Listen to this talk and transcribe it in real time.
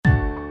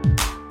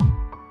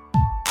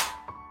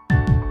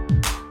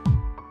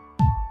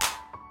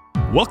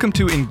Welcome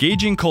to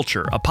Engaging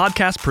Culture, a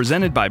podcast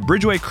presented by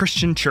Bridgeway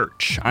Christian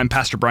Church. I'm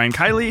Pastor Brian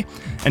Kiley,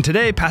 and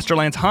today Pastor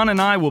Lance Hahn and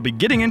I will be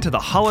getting into the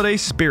holiday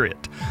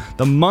spirit.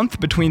 The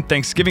month between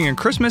Thanksgiving and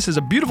Christmas is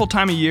a beautiful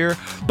time of year,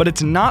 but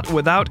it's not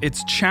without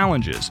its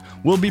challenges.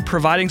 We'll be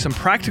providing some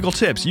practical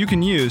tips you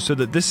can use so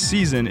that this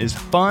season is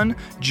fun,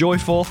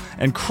 joyful,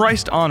 and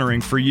Christ-honoring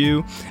for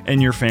you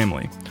and your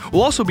family.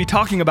 We'll also be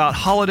talking about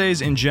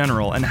holidays in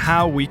general and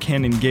how we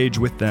can engage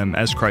with them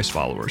as Christ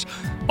followers.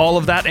 All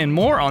of that and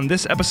more on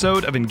this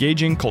episode of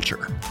Engaging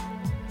Culture.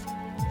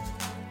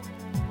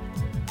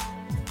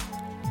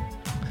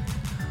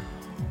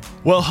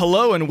 Well,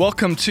 hello and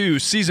welcome to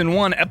Season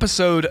 1,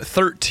 Episode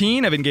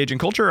 13 of Engaging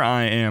Culture.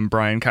 I am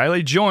Brian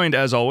Kiley, joined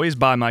as always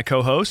by my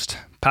co-host,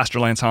 Pastor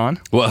Lance Hahn.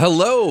 Well,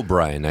 hello,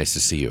 Brian. Nice to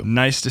see you.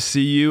 Nice to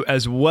see you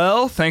as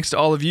well. Thanks to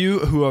all of you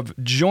who have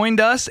joined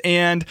us.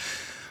 And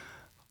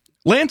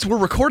Lance, we're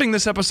recording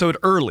this episode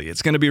early.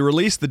 It's going to be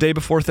released the day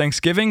before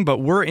Thanksgiving, but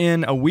we're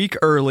in a week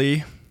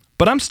early.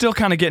 But I'm still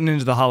kind of getting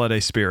into the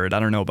holiday spirit. I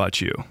don't know about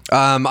you.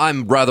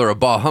 I'm rather a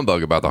bah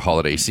humbug about the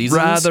holiday seasons.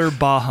 Rather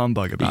bah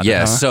humbug about it,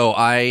 Yes, huh? so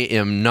I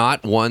am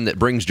not one that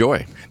brings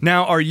joy.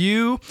 Now, are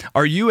you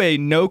a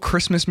no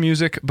Christmas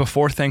music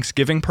before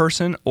Thanksgiving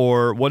person,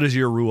 or what is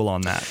your rule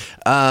on that?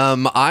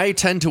 I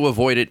tend to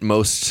avoid it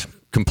most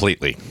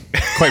completely,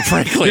 quite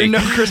frankly. You're no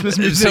Christmas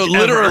music So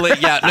literally,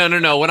 ever. yeah,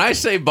 no. When I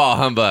say bah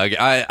humbug,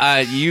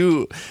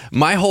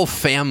 my whole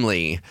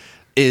family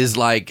is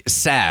like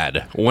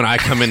sad when I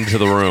come into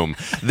the room.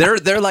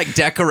 They're like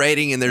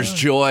decorating and there's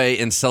joy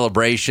and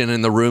celebration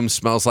and the room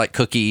smells like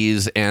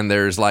cookies and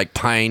there's like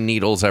pine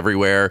needles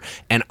everywhere.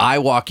 And I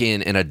walk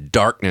in and a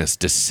darkness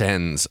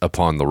descends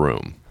upon the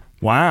room.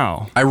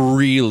 Wow. I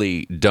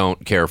really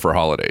don't care for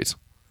holidays.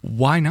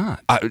 Why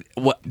not?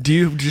 Do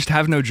you just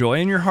have no joy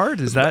in your heart?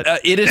 Is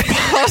that... It is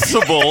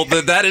possible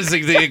that is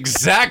the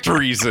exact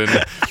reason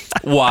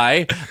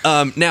why.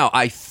 Now,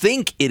 I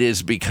think it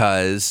is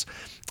because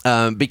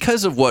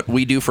of what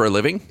we do for a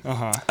living,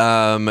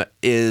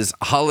 is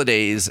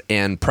holidays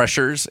and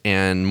pressures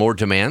and more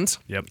demands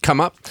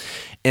come up.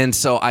 And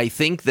so I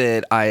think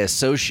that I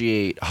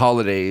associate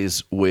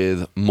holidays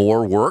with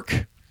more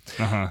work.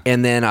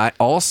 And then I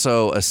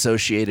also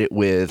associate it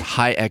with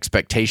high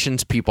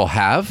expectations people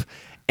have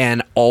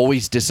and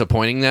always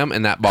disappointing them,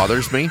 and that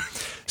bothers me.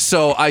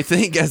 So I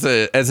think as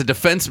a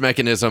defense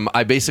mechanism,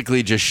 I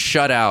basically just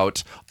shut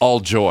out all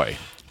joy.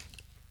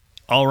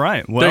 All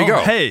right. Well, there you go.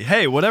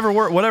 Hey,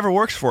 whatever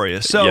works for you.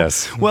 So,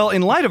 yes. Well,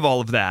 in light of all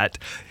of that,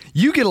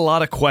 you get a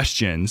lot of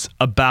questions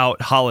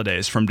about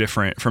holidays from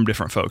different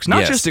folks.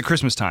 Not just at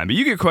Christmas time, but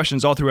you get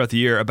questions all throughout the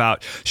year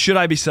about, should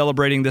I be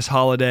celebrating this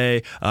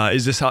holiday?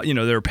 Is this,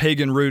 there are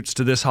pagan roots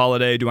to this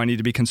holiday? Do I need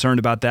to be concerned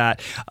about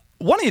that?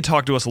 Why don't you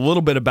talk to us a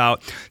little bit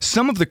about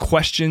some of the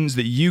questions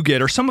that you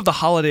get or some of the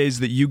holidays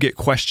that you get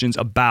questions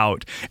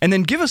about, and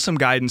then give us some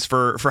guidance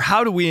for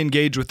how do we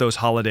engage with those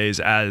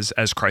holidays as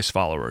Christ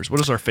followers? What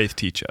does our faith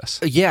teach us?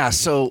 Yeah,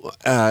 so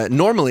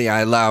normally I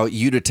allow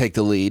you to take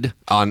the lead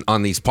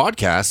on these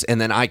podcasts, and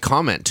then I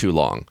comment too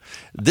long.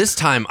 This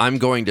time I'm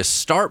going to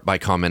start by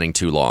commenting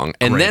too long,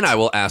 and then I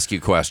will ask you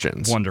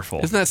questions.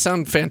 Wonderful. Doesn't that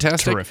sound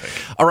fantastic?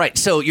 Terrific. All right,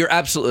 so you're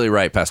absolutely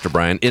right, Pastor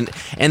Brian, and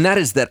that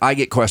is that I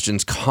get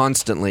questions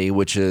constantly,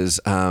 which is,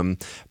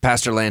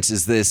 Pastor Lance,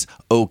 is this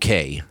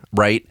okay,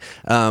 right?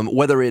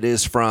 Whether it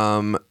is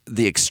from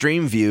the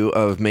extreme view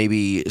of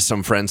maybe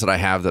some friends that I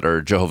have that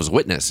are Jehovah's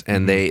Witness,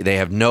 and they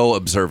have no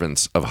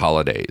observance of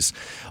holidays,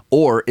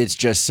 or it's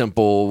just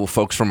simple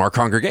folks from our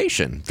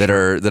congregation that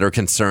are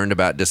concerned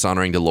about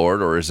dishonoring the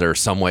Lord, or is there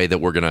some way that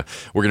we're gonna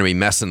be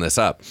messing this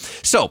up?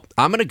 So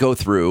I'm gonna go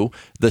through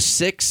the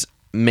 6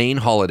 main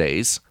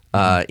holidays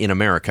in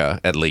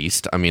America, at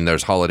least. I mean,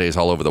 there's holidays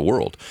all over the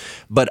world.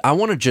 But I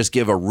want to just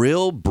give a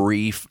real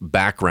brief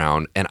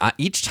background, and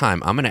each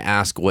time I'm going to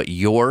ask what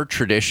your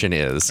tradition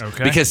is.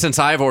 Okay. Because since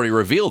I've already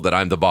revealed that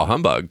I'm the bah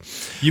humbug.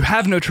 You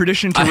have no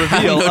tradition to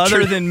reveal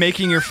other than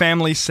making your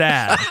family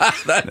sad.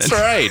 That's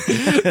right.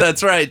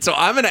 That's right. So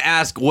I'm going to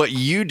ask what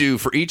you do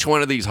for each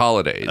one of these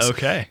holidays.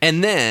 Okay.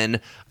 And then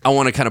I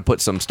want to kind of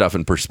put some stuff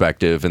in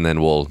perspective, and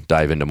then we'll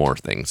dive into more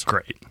things.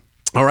 Great.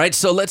 All right,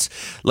 so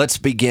let's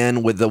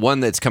begin with the one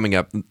that's coming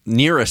up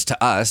nearest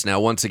to us. Now,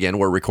 once again,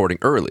 we're recording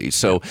early,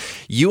 so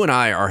you and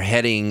I are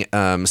heading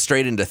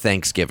straight into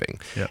Thanksgiving.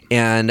 Yep.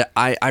 And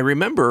I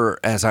remember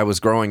as I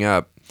was growing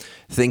up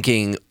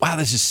thinking, wow,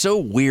 this is so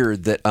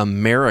weird that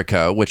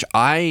America, which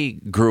I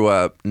grew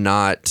up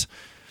not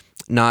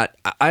I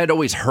had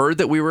always heard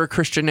that we were a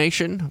Christian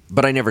nation,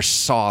 but I never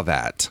saw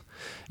that.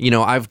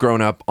 I've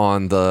grown up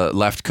on the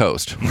left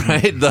coast,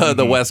 right?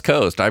 The West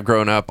Coast. I've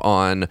grown up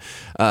on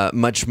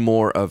much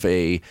more of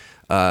a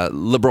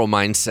liberal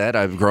mindset.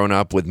 I've grown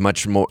up with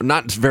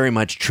not very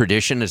much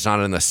tradition. It's not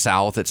in the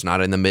South. It's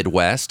not in the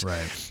Midwest.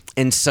 Right.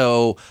 And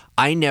so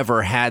I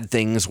never had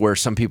things where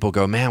some people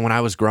go, man, when I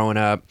was growing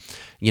up,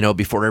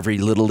 before every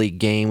Little League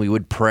game, we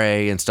would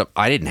pray and stuff.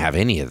 I didn't have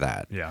any of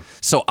that. Yeah.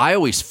 So I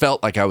always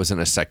felt like I was in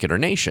a secular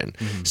nation.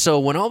 So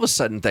when all of a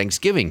sudden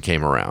Thanksgiving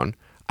came around,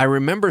 I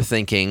remember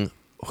thinking,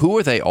 who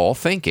are they all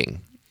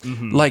thinking?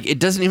 Like, it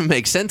doesn't even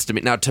make sense to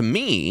me. Now, to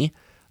me,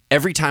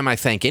 every time I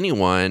thank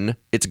anyone,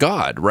 it's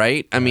God,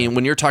 right? I mean,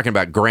 when you're talking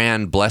about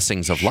grand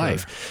blessings of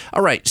life.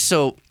 All right,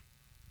 so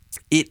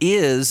it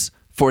is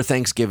for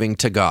Thanksgiving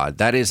to God.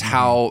 That is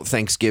how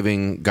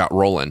Thanksgiving got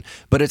rolling.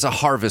 But it's a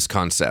harvest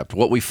concept.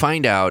 What we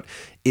find out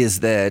is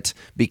that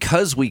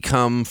because we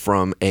come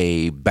from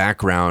a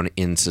background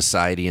in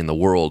society in the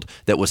world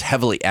that was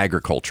heavily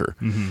agriculture,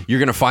 you're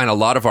going to find a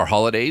lot of our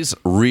holidays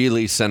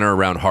really center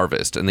around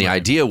harvest. And the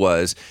idea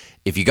was,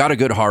 if you got a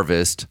good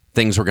harvest,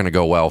 things were going to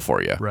go well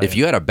for you. If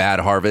you had a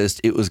bad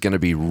harvest, it was going to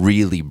be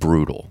really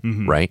brutal,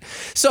 right?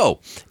 So,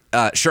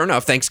 sure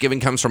enough, Thanksgiving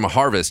comes from a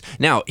harvest.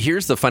 Now,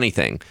 here's the funny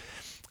thing.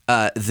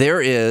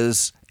 There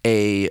is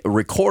a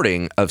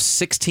recording of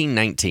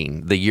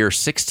 1619. The year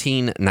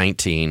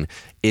 1619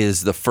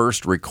 is the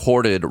first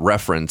recorded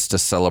reference to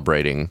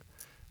celebrating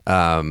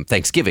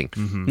Thanksgiving.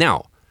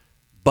 Now,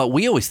 but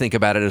we always think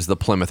about it as the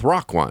Plymouth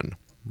Rock one.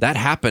 That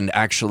happened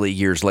actually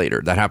years later.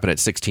 That happened at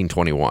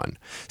 1621.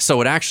 So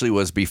it actually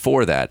was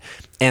before that.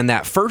 And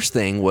that first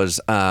thing was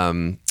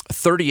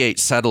 38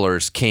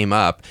 settlers came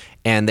up,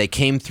 and they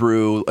came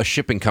through a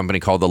shipping company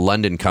called the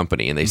London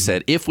Company. And they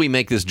said, if we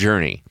make this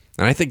journey,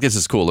 and I think this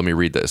is cool. Let me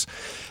read this.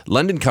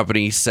 London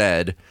Company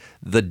said,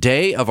 the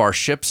day of our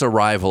ship's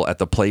arrival at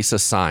the place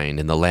assigned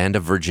in the land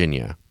of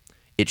Virginia,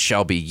 it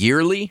shall be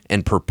yearly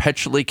and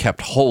perpetually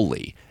kept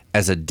holy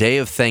as a day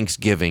of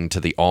thanksgiving to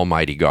the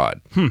Almighty God.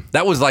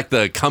 That was like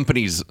the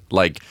company's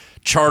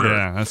charter.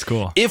 Yeah, that's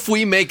cool. If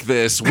we make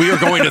this, we are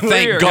going to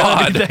thank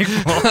God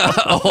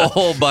a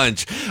whole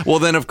bunch. Well,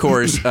 then, of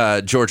course,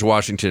 George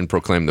Washington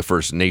proclaimed the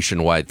first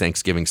nationwide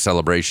Thanksgiving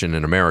celebration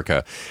in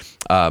America,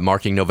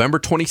 marking November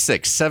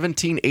 26,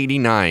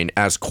 1789,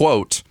 as,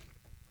 quote,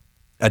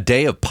 a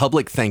day of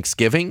public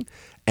thanksgiving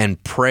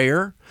and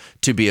prayer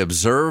to be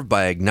observed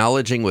by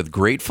acknowledging with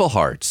grateful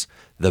hearts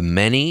the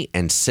many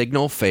and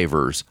signal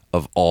favors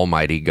of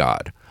Almighty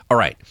God. All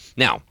right.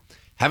 Now,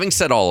 having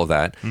said all of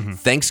that,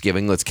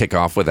 Thanksgiving, let's kick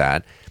off with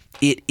that.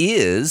 It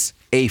is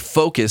a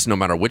focus, no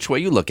matter which way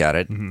you look at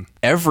it.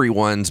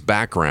 Everyone's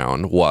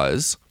background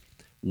was,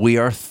 we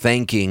are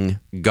thanking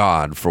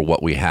God for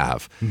what we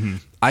have.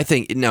 I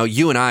think, now,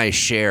 you and I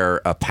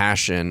share a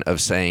passion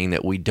of saying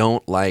that we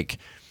don't like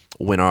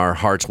when our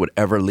hearts would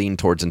ever lean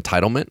towards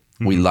entitlement.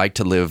 We like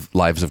to live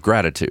lives of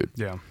gratitude.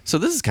 Yeah. So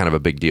this is kind of a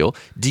big deal.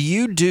 Do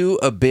you do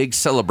a big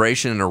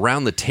celebration, and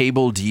around the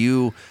table, do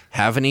you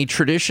have any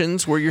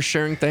traditions where you're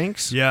sharing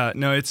thanks? Yeah,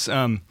 no, it's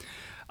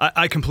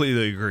I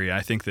completely agree. I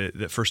think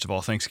that first of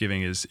all,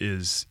 Thanksgiving is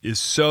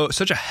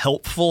such a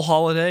helpful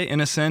holiday in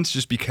a sense,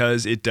 just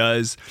because it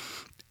does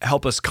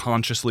help us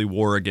consciously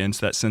war against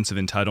that sense of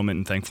entitlement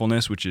and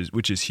thankfulness, which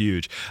is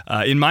huge.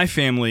 In my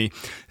family,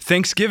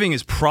 Thanksgiving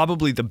is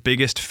probably the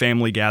biggest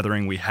family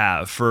gathering we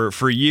have.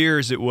 For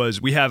years,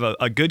 we have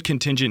a good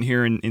contingent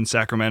here in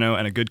Sacramento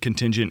and a good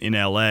contingent in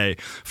LA.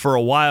 For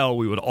a while,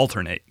 we would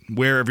alternate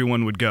where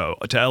everyone would go,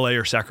 to LA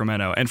or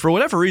Sacramento. And for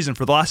whatever reason,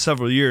 for the last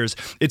several years,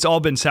 it's all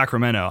been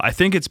Sacramento. I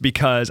think it's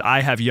because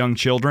I have young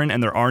children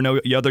and there are no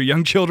other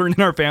young children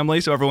in our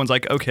family. So everyone's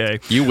like, okay,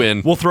 you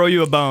win. We'll throw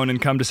you a bone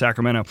and come to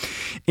Sacramento.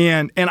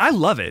 And I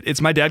love it.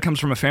 My dad comes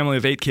from a family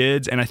of 8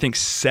 kids, and I think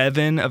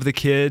 7 of the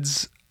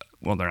kids,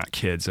 well, they're not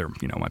kids, they're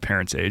my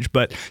parents' age,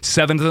 but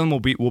 7 of them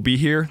will be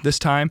here this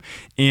time.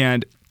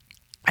 And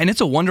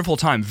it's a wonderful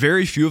time.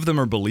 Very few of them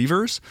are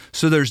believers,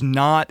 so there's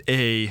not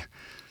a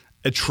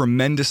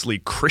tremendously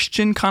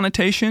Christian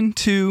connotation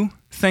to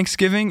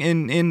Thanksgiving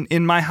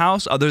in my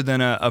house, other than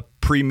a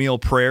pre-meal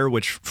prayer,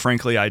 which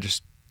frankly I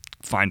just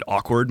find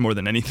awkward more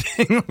than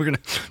anything. We're going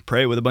to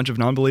pray with a bunch of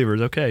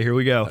non-believers. Okay, here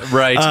we go.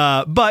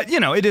 Right. But,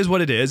 it is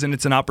what it is, and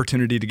it's an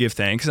opportunity to give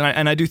thanks.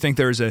 And I do think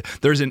there's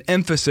an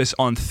emphasis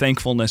on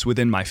thankfulness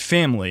within my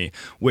family,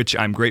 which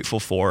I'm grateful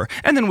for.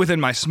 And then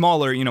within my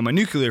smaller, my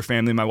nuclear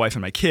family, my wife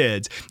and my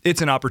kids,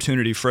 it's an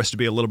opportunity for us to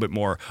be a little bit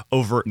more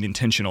overt and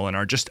intentional in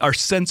our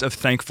sense of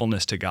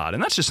thankfulness to God.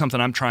 And that's just something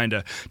I'm trying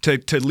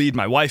to lead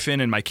my wife in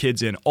and my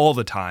kids in all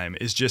the time,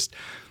 is just,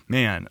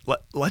 man,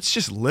 let's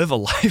just live a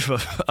life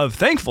of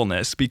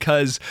thankfulness,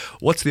 because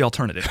what's the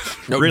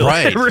alternative? Really,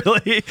 right.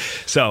 Really.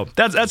 So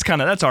that's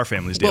our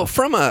family's deal.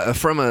 Well,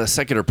 from a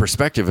secular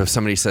perspective, if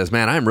somebody says,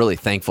 "Man, I'm really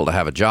thankful to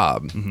have a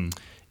job,"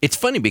 it's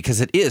funny because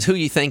it is. Who are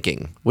you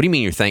thanking? What do you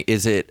mean you're thanking?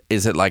 Is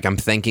it like I'm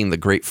thanking the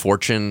great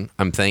fortune?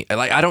 I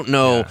don't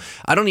know. Yeah.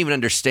 I don't even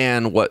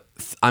understand what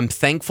I'm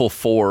thankful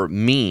for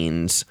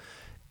means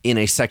in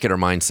a secular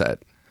mindset.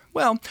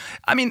 Well,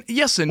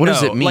 yes and no. What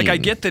does it mean? I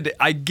get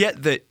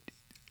that.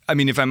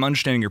 If I'm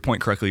understanding your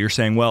point correctly, you're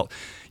saying, well,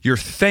 you're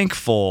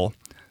thankful,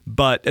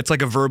 but it's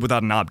like a verb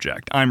without an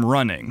object. I'm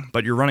running,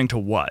 but you're running to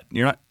what?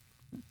 You're not,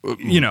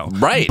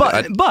 Right.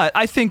 But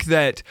I think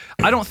that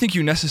I don't think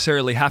you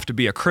necessarily have to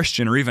be a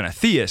Christian or even a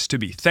theist to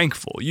be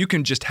thankful. You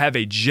can just have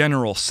a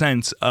general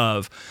sense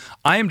of,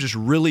 I am just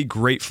really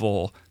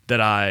grateful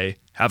that I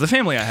have the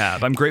family I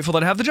have. I'm grateful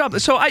that I have the job.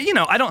 So I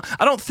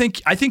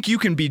think you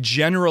can be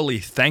generally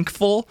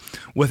thankful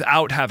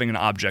without having an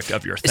object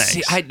of your thanks.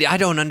 See, I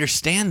don't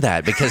understand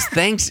that, because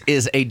thanks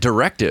is a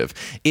directive.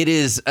 It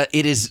is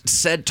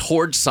said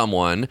towards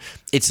someone.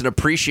 It's an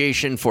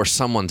appreciation for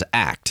someone's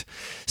act.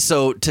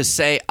 So to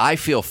say I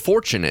feel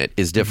fortunate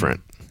is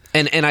different.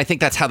 And I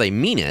think that's how they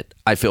mean it.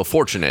 I feel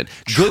fortunate.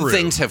 True. Good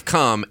things have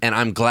come, and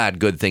I'm glad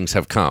good things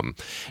have come.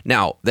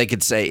 Now, they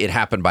could say it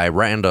happened by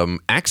random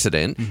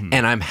accident,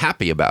 and I'm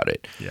happy about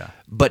it. Yeah.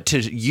 But to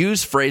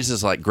use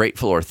phrases like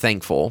grateful or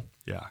thankful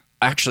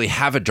actually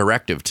have a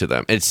directive to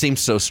them. It seems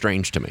so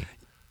strange to me.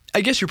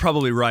 I guess you're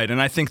probably right,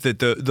 and I think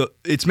that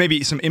it's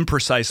maybe some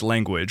imprecise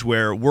language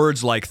where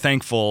words like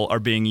thankful are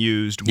being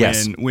used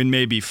when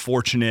maybe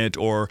fortunate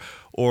or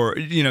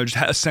just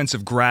a sense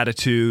of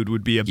gratitude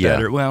would be a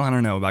better. Well, I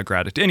don't know about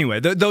gratitude.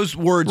 Anyway, those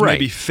words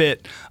maybe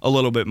fit a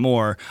little bit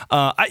more.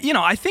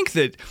 I think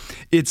that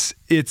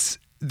it's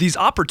these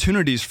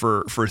opportunities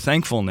for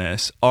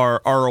thankfulness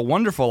are a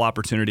wonderful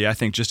opportunity, I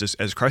think, just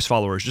as Christ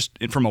followers, just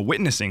from a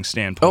witnessing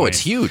standpoint. Oh, it's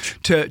huge.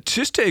 To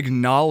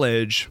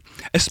acknowledge,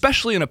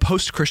 especially in a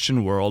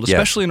post-Christian world,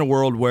 especially in a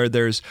world where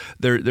there's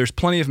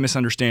plenty of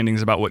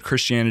misunderstandings about what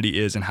Christianity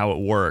is and how it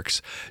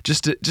works,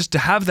 just to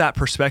have that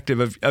perspective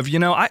of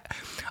I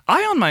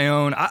on my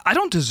own, I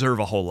don't deserve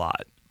a whole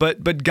lot.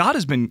 But God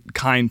has been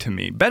kind to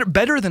me,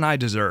 better than I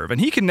deserve.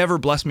 And he can never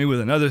bless me with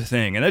another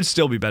thing, and it'd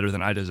still be better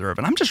than I deserve.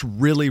 And I'm just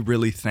really,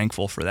 really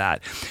thankful for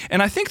that.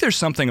 And I think there's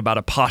something about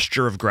a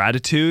posture of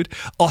gratitude,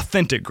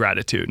 authentic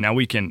gratitude. Now,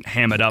 we can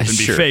ham it up and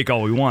be fake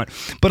all we want,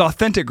 but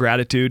authentic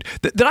gratitude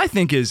that I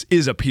think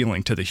is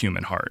appealing to the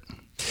human heart.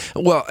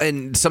 Well,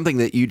 and something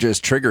that you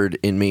just triggered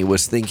in me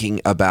was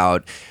thinking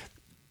about,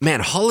 man,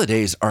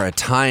 holidays are a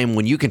time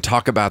when you can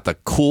talk about the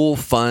cool,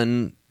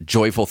 fun,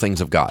 joyful things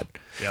of God.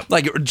 Yep.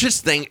 Like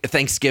just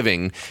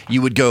Thanksgiving,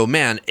 you would go,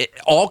 man,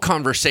 all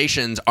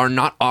conversations are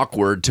not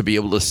awkward to be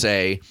able to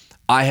say,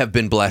 I have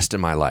been blessed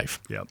in my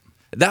life. Yep.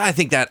 I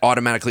think that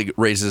automatically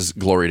raises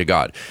glory to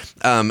God.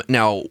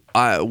 Now,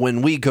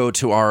 when we go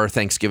to our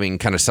Thanksgiving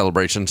kind of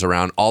celebrations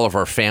around, all of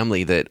our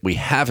family that we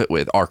have it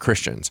with are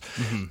Christians.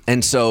 Mm-hmm.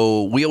 And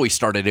so we always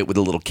started it with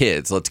the little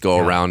kids. Let's go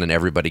around and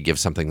everybody give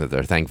something that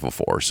they're thankful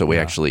for. So we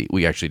actually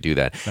do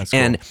that. That's cool.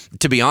 And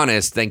to be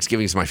honest,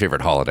 Thanksgiving is my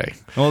favorite holiday.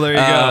 Well, there you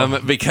go.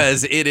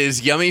 Because it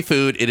is yummy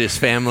food, it is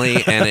family,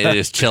 and it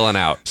is chilling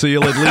out. So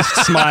you'll at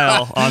least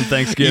smile on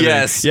Thanksgiving.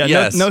 Yes. Yeah.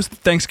 Yes. No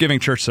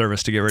Thanksgiving church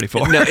service to get ready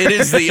for. No, it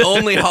is the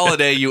only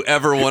holiday you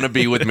ever want to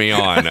be with me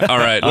on. All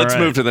right, let's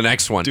move to the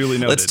next one. Duly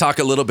noted. Let's talk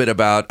a little bit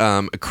about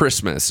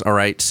Christmas. All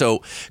right, so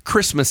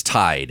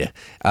Christmastide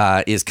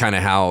is kind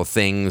of how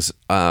things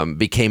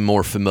became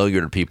more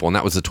familiar to people, and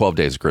that was the 12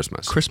 days of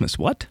Christmas. Christmas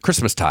what?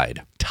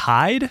 Christmastide.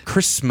 Tide?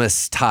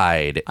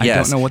 Christmastide. I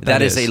don't know what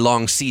that is. That is a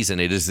long season.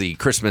 It is the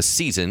Christmas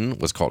season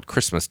was called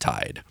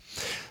Christmastide.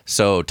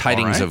 So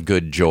tidings of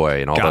good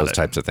joy and all those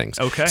types of things.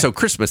 Okay. So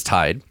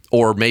Christmastide,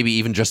 or maybe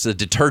even just a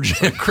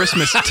detergent.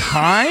 Christmas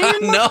time?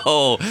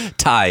 No,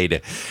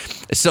 Tide.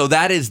 So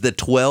that is the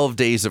 12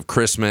 days of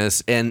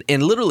Christmas, and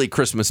literally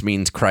Christmas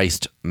means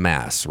Christ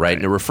Mass, right?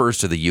 And it refers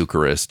to the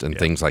Eucharist and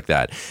things like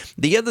that.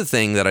 The other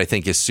thing that I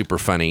think is super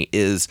funny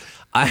is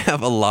I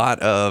have a lot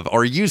of,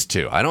 or used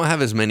to, I don't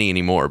have as many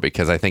anymore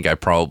because I think I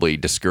probably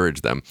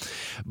discouraged them,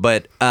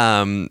 but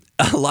a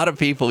lot of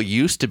people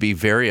used to be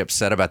very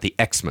upset about the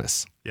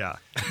Xmas. Yeah.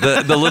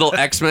 the little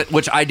Xmas,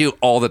 which I do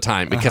all the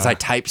time because I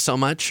type so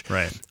much.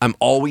 Right. I'm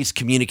always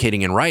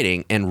communicating and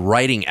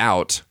writing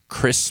out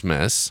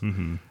Christmas.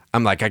 Mm-hmm.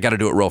 I'm like, I got to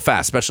do it real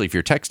fast, especially if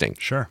you're texting.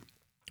 Sure.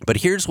 But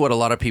here's what a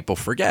lot of people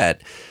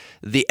forget.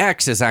 The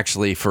X is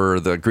actually for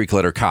the Greek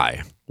letter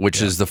chi,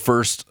 which is the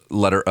first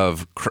letter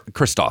of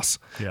Christos,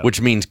 which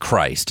means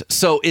Christ.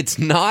 So it's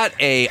not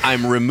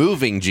I'm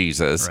removing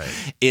Jesus.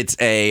 Right. It's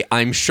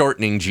I'm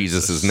shortening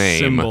Jesus' name.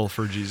 Symbol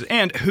for Jesus.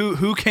 And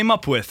who came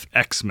up with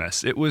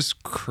Xmas? It was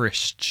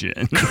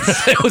Christian.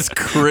 It was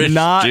Christian.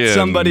 Not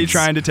somebody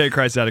trying to take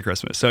Christ out of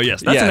Christmas. So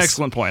yes, that's an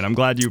excellent point. I'm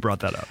glad you brought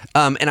that up.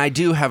 And I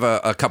do have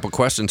a couple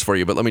questions for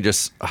you, but let me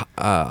just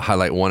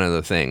highlight one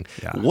other thing.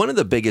 Yeah. One of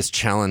the biggest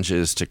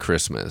challenges to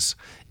Christmas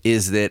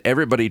is that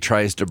everybody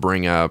tries to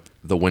bring up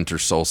the winter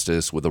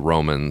solstice with the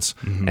Romans,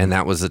 and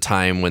that was a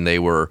time when they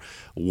were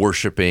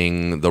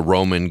worshiping the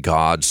Roman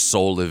god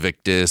Sol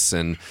Invictus,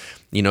 and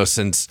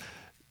since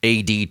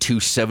AD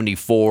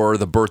 274,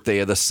 the birthday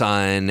of the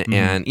sun,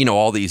 and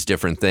all these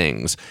different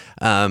things.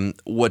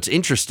 What's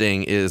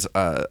interesting is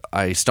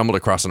I stumbled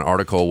across an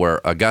article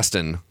where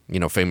Augustine,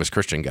 famous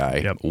Christian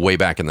guy, way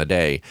back in the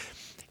day,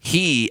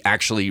 he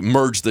actually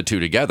merged the two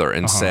together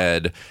and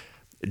said,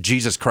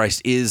 Jesus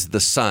Christ is the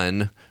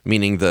sun,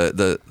 meaning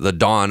the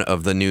dawn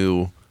of the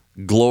new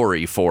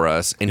glory for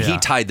us, and he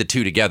tied the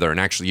two together and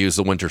actually used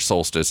the winter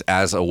solstice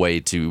as a way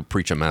to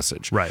preach a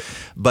message. Right.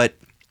 But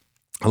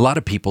a lot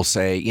of people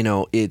say,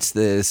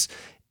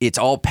 it's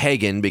all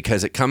pagan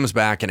because it comes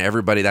back and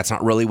everybody, that's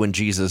not really when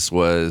Jesus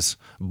was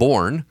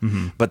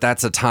born, but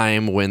that's a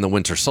time when the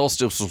winter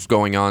solstice was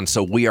going on,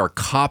 so we are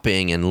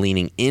copying and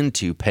leaning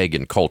into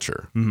pagan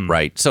culture,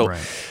 right? So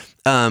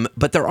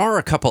But there are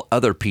a couple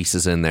other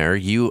pieces in there.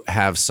 You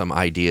have some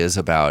ideas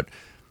about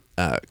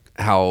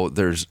how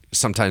there's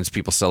sometimes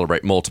people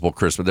celebrate multiple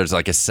Christmas. There's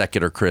like a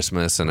secular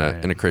Christmas and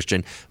a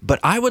Christian. But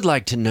I would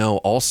like to know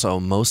also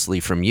mostly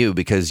from you,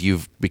 because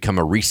you've become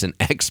a recent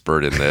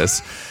expert in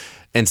this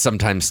and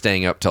sometimes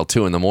staying up till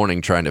 2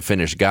 a.m. trying to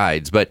finish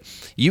guides. But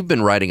you've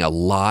been writing a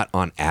lot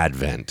on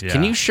Advent. Yeah.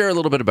 Can you share a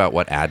little bit about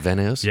what Advent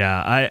is?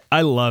 Yeah,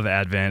 I love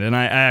Advent, and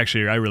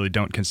I really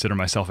don't consider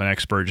myself an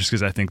expert just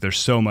because I think there's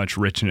so much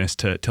richness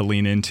to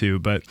lean into.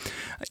 But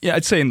yeah,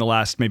 I'd say in the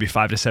last maybe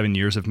 5 to 7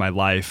 years of my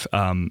life,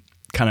 kind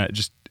of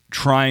just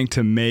trying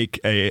to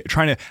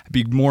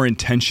be more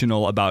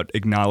intentional about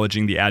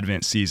acknowledging the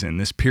Advent season,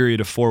 this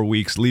period of 4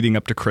 weeks leading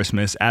up to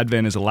Christmas.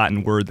 Advent is a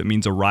Latin word that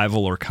means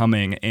arrival or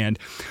coming. And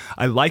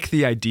I like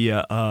the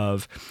idea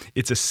of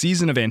it's a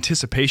season of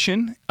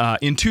anticipation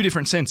in two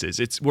different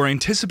senses. We're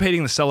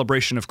anticipating the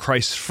celebration of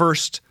Christ's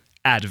first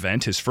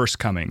Advent, his first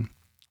coming.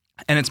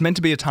 And it's meant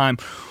to be a time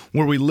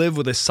where we live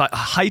with a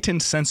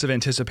heightened sense of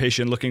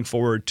anticipation, looking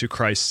forward to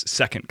Christ's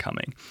second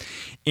coming.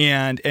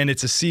 And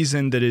it's a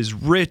season that is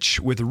rich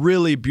with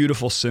really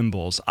beautiful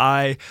symbols.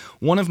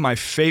 One of my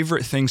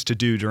favorite things to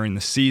do during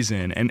the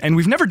season, and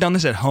we've never done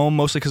this at home,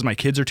 mostly because my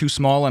kids are too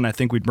small and I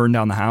think we'd burn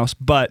down the house,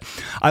 but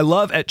I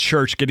love at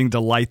church getting to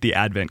light the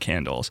Advent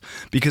candles,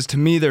 because to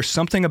me there's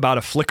something about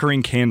a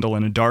flickering candle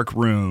in a dark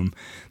room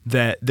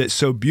that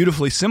so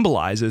beautifully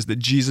symbolizes that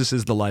Jesus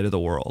is the light of the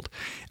world.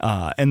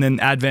 And then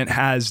Advent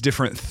has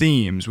different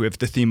themes. We have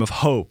the theme of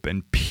hope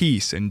and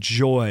peace and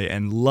joy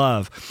and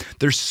love.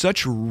 There's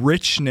such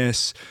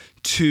richness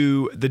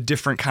to the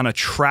different kind of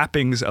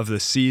trappings of the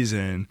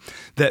season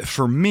that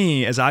for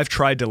me, as I've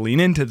tried to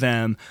lean into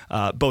them,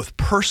 both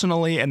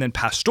personally and then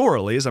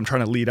pastorally, as I'm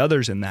trying to lead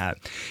others in that,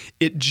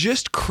 it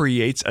just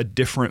creates a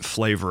different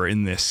flavor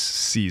in this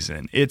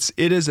season. It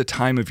is a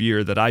time of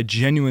year that I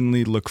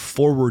genuinely look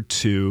forward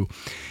to,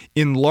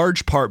 in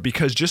large part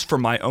because just for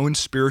my own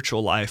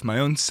spiritual life, my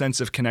own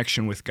sense of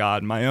connection with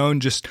God, my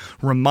own just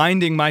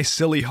reminding my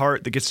silly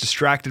heart that gets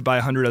distracted by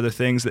 100 other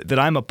things that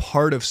I'm a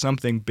part of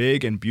something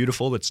big and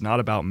beautiful that's not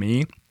about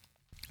me.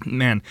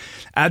 Man,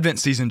 Advent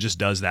season just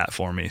does that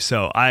for me.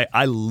 So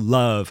I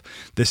love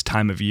this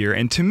time of year.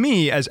 And to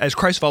me, as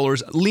Christ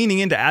followers, leaning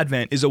into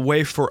Advent is a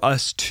way for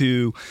us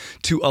to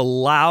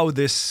allow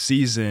this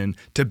season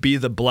to be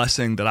the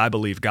blessing that I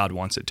believe God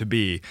wants it to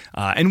be.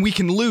 And we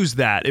can lose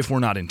that if we're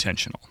not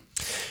intentional.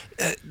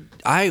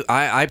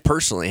 I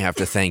personally have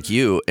to thank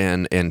you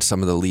and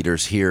some of the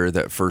leaders here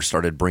that first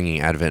started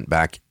bringing Advent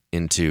back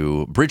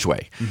into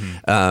Bridgeway.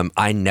 Mm-hmm.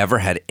 I never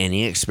had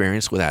any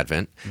experience with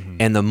Advent. Mm-hmm.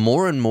 And the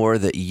more and more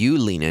that you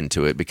lean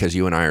into it, because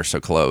you and I are so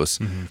close,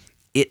 mm-hmm.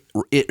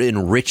 it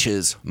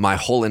enriches my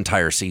whole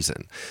entire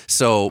season.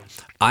 So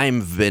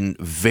I've been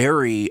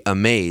very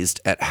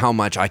amazed at how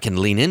much I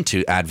can lean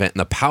into Advent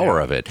and the power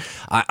of it.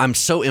 I'm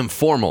so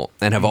informal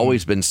and have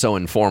always been so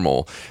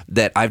informal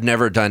that I've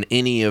never done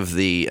any of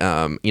the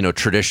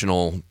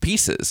traditional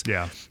pieces.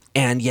 Yeah.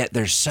 And yet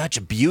there's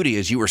such beauty,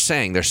 as you were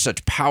saying, there's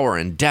such power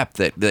and depth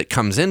that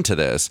comes into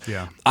this.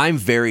 Yeah. I'm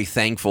very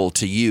thankful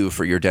to you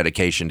for your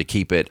dedication to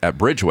keep it at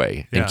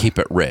Bridgeway and keep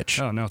it rich.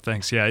 Oh, no,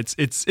 thanks. Yeah,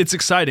 it's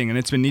exciting, and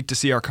it's been neat to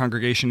see our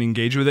congregation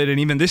engage with it. And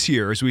even this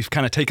year, as we've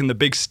kind of taken the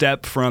big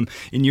step from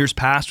in years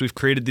past, we've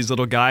created these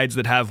little guides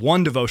that have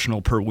one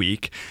devotional per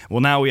week.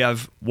 Well, now we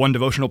have one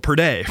devotional per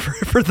day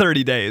for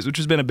 30 days, which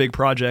has been a big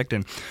project.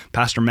 And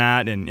Pastor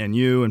Matt and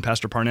you and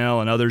Pastor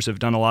Parnell and others have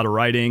done a lot of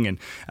writing, and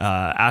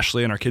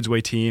Ashley and our Kids Way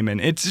team,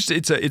 and it's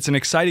an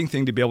exciting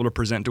thing to be able to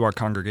present to our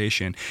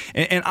congregation.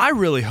 And I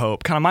really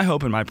hope, kind of my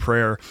hope and my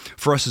prayer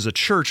for us as a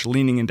church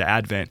leaning into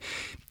Advent,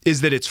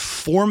 is that it's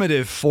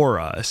formative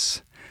for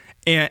us.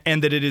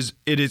 And that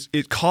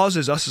it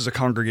causes us as a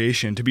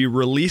congregation to be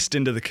released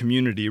into the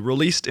community,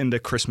 released into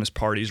Christmas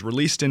parties,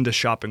 released into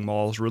shopping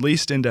malls,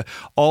 released into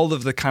all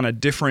of the kind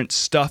of different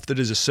stuff that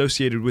is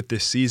associated with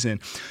this season,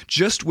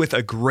 just with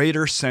a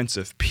greater sense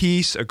of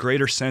peace, a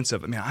greater sense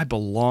of, I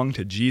belong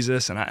to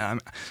Jesus,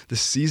 and the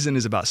season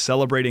is about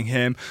celebrating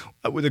Him,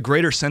 with a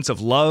greater sense of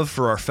love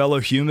for our fellow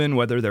human,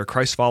 whether they're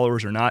Christ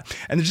followers or not.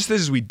 And just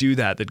as we do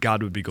that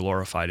God would be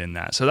glorified in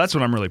that. So that's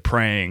what I'm really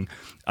praying.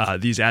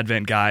 These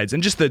Advent guides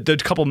and just the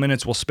couple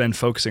minutes we'll spend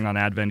focusing on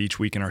Advent each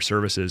week in our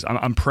services.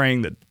 I'm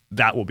praying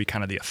that will be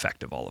kind of the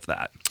effect of all of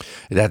that.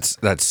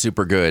 That's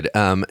super good.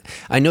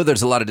 I know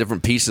there's a lot of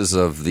different pieces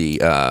of the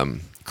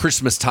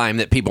Christmas time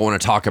that people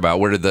want to talk about.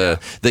 Where did the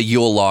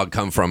Yule log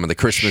come from, and the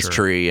Christmas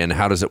tree, and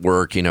how does it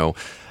work?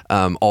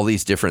 All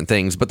these different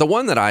things. But the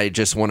one that I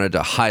just wanted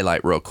to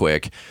highlight real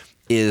quick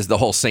is the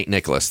whole St.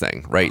 Nicholas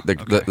thing, right?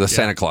 The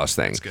Santa Claus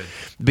thing. That's good.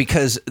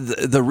 Because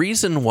the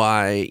reason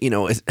why,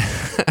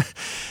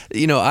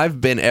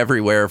 I've been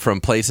everywhere from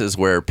places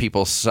where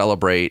people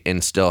celebrate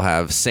and still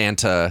have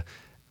Santa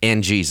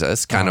and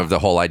Jesus, kind of the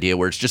whole idea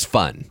where it's just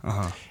fun.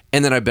 Uh-huh.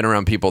 And then I've been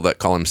around people that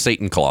call him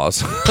Satan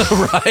Claus,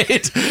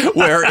 right?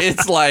 Where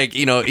it's like,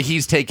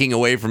 he's taking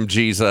away from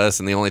Jesus,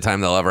 and the only time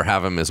they'll ever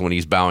have him is when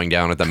he's bowing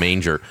down at the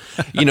manger,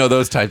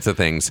 those types of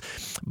things.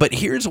 But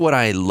here's what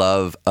I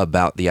love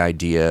about the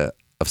idea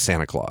of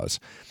Santa Claus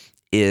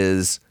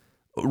is,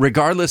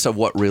 regardless of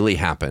what really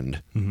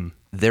happened,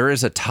 there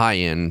is a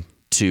tie-in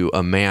to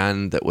a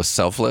man that was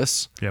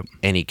selfless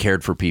and he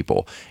cared for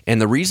people.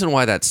 And the reason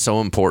why that's so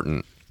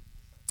important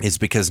is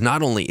because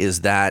not only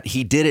is that,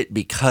 he did it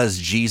because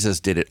Jesus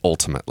did it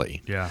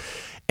ultimately. Yeah.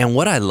 And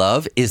what I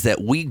love is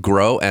that we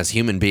grow as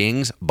human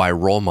beings by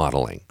role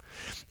modeling.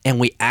 And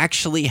we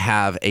actually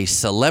have a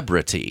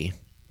celebrity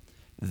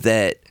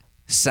that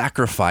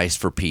sacrificed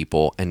for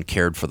people and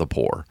cared for the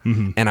poor.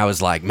 And I was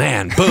like,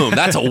 man, boom,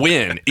 that's a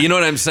win. You know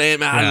what I'm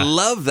saying? Man, I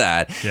love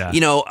that. Yeah. You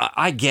know,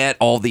 I get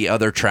all the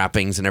other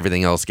trappings and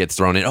everything else gets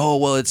thrown in. Oh,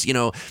 well, it's, you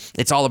know,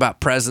 it's all about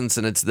presents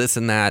and it's this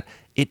and that.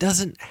 It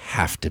doesn't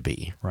have to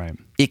be. Right.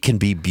 It can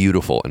be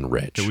beautiful and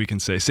rich. That we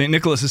can say. St.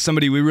 Nicholas is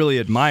somebody we really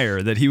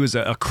admire, that he was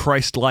a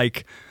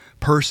Christ-like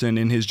person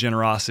in his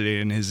generosity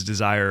and his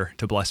desire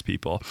to bless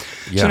people.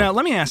 Yeah. So now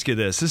let me ask you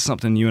this. This is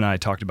something you and I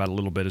talked about a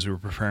little bit as we were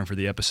preparing for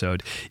the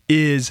episode,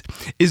 is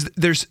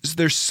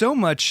there's so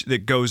much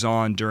that goes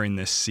on during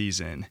this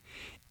season.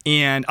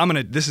 And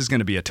this is going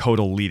to be a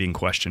total leading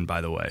question,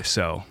 by the way.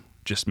 So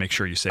just make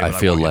sure you say what I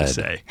feel want you led. to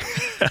say.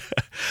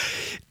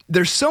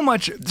 There's so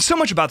much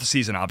about the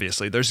season,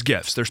 obviously. There's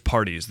gifts, there's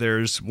parties,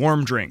 there's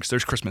warm drinks,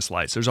 there's Christmas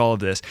lights, there's all of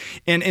this.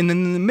 And in the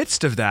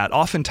midst of that,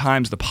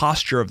 oftentimes the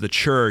posture of the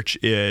church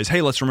is,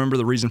 hey, let's remember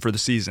the reason for the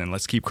season.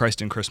 Let's keep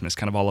Christ in Christmas,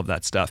 kind of all of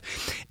that stuff.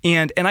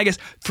 And I guess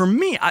for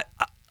me,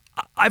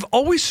 I've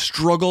always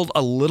struggled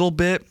a little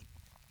bit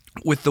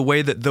with the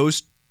way that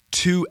those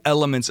two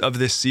elements of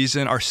this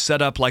season are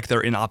set up like they're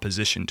in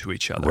opposition to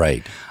each other.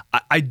 Right.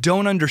 I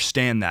don't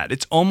understand that.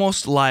 It's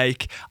almost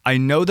like, I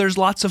know there's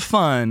lots of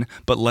fun,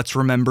 but let's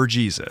remember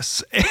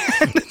Jesus.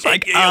 And it's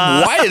like,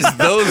 why is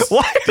those?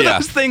 Why are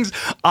those things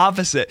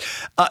opposite?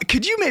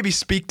 Could you maybe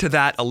speak to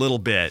that a little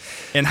bit?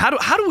 And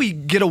how do we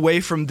get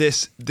away from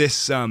this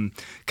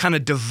kind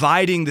of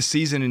dividing the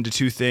season into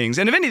two things?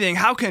 And if anything,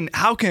 how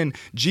can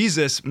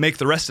Jesus make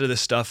the rest of this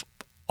stuff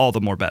all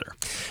the more better?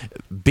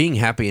 Being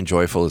happy and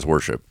joyful is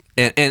worship.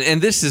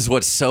 And this is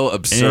what's so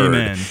absurd.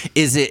 Amen.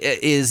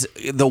 is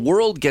the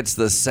world gets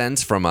the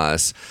sense from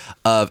us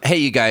of, hey,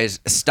 you guys,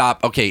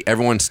 stop. Okay,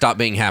 everyone stop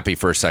being happy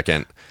for a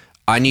second.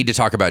 I need to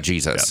talk about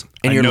Jesus. Yeah.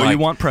 And I you're know like, you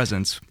want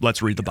presents.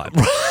 Let's read the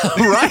Bible.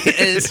 right?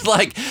 And it's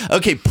like,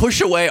 okay,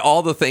 push away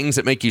all the things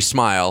that make you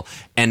smile,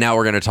 and now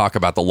we're going to talk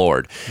about the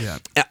Lord. Yeah.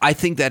 I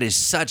think that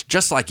is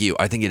just like you,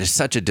 I think it is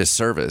such a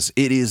disservice.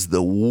 It is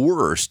the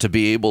worst to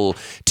be able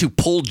to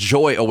pull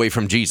joy away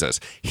from Jesus.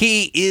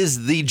 He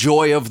is the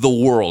joy of the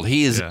world.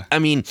 He is, I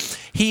mean,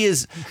 he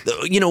is,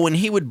 you know, when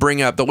he would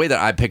bring up the way that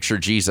I picture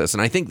Jesus,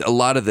 and I think a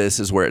lot of this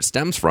is where it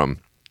stems from,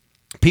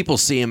 people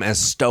see him as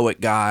stoic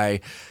guy,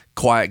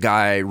 quiet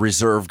guy,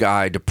 reserved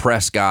guy,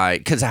 depressed guy,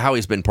 because of how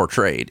he's been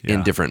portrayed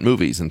in different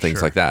movies and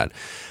things like that.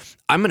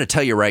 I'm going to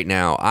tell you right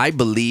now, I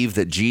believe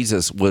that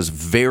Jesus was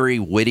very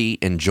witty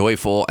and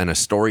joyful and a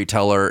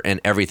storyteller and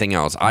everything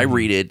else. I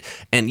read it,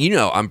 and you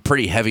know, I'm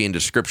pretty heavy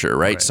into scripture,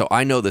 right? So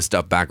I know this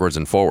stuff backwards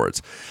and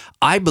forwards.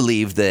 I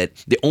believe that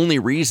the only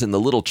reason the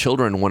little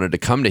children wanted to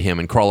come to him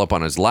and crawl up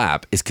on his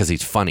lap is because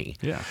he's funny.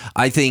 Yeah.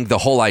 I think the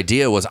whole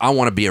idea was, I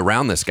want to be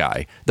around this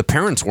guy. The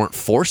parents weren't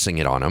forcing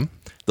it on him.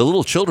 The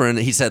little children,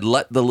 he said,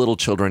 let the little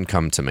children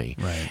come to me.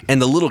 Right.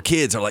 And the little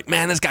kids are like,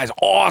 man, this guy's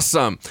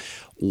awesome.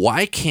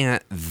 Why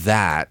can't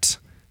that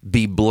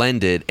be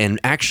blended and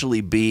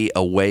actually be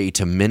a way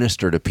to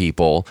minister to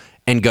people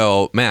and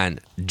go, man,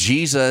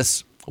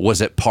 Jesus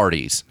was at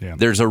parties. Yeah.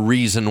 There's a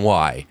reason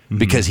why,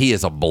 because he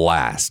is a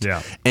blast.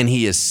 Yeah. And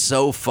he is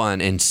so fun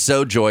and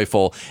so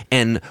joyful.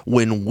 And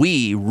when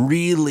we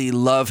really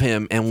love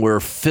him and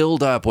we're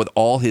filled up with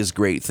all his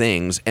great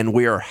things and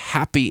we are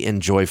happy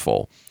and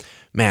joyful,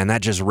 man,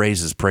 that just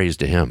raises praise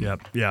to him.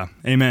 Yep. Yeah.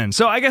 Amen.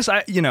 So I guess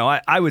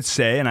I would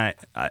say, and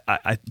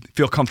I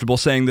feel comfortable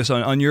saying this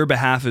on your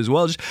behalf as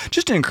well,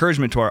 just an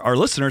encouragement to our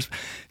listeners.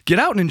 Get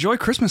out and enjoy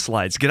Christmas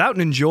lights. Get out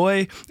and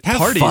enjoy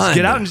parties. Fun.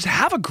 Get out and just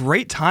have a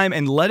great time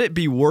and let it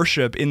be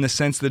worship in the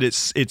sense that it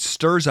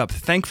stirs up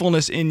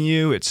thankfulness in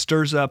you. It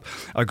stirs up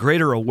a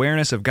greater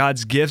awareness of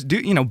God's gifts.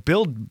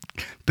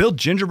 Build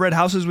gingerbread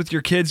houses with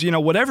your kids.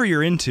 Whatever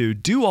you're into,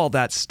 do all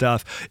that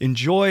stuff.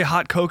 Enjoy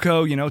hot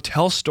cocoa.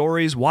 Tell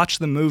stories. Watch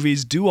the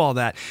movies. Do all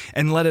that,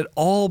 and let it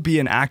all be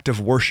an act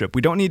of worship.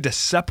 We don't need to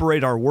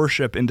separate our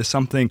worship into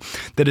something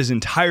that is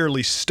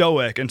entirely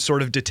stoic and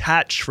sort of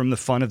detached from the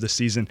fun of the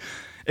season.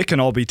 It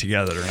can all be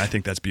together, and I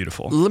think that's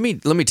beautiful. Let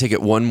me take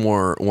it one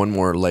more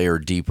layer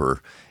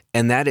deeper,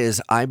 and that is,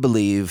 I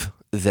believe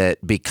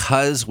that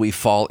because we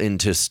fall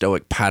into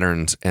stoic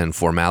patterns and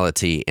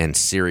formality and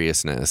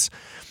seriousness,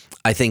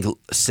 I think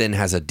sin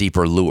has a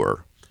deeper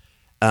lure.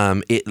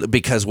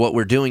 Because what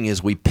we're doing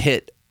is we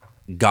pit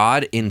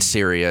God in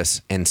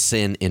serious and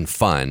sin in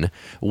fun,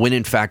 when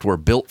in fact we're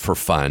built for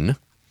fun.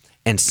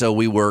 And so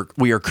we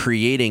are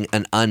creating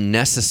an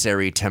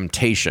unnecessary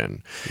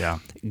temptation. Yeah.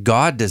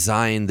 God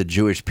designed the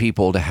Jewish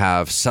people to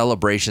have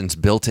celebrations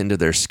built into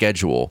their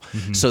schedule,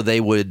 so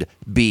they would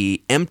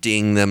be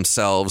emptying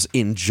themselves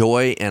in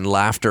joy and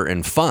laughter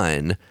and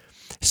fun,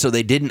 so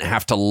they didn't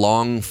have to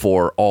long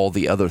for all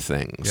the other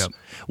things. Yep.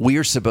 We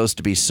are supposed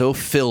to be so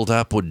filled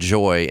up with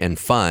joy and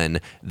fun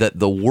that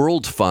the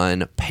world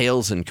fun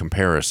pales in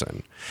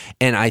comparison.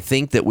 And I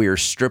think that we are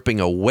stripping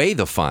away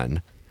the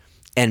fun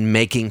and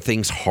making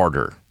things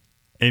harder.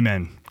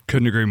 Amen.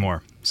 Couldn't agree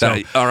more.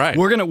 So, all right.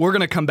 We're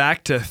gonna come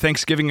back to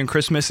Thanksgiving and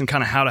Christmas and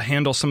kind of how to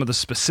handle some of the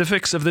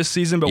specifics of this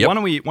season. But why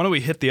don't we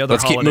hit the other?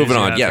 Let's keep holidays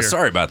moving on. Yeah, here.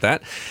 sorry about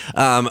that.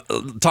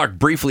 Talk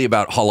briefly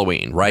about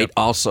Halloween, right? Yep.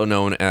 Also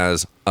known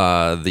as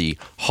the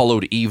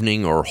Hallowed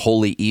Evening or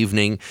Holy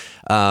Evening,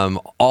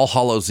 All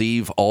Hallows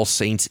Eve, All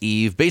Saints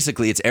Eve.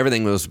 Basically, it's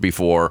everything that was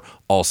before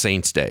All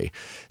Saints Day.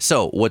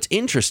 So what's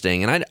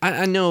interesting, and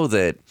I know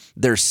that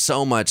there's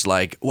so much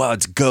like, well,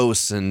 it's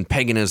ghosts and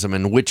paganism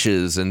and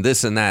witches and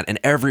this and that, and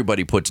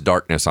everybody puts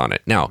darkness on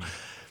it. Now,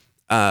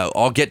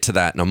 I'll get to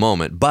that in a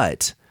moment,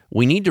 but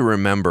we need to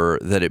remember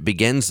that it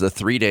begins the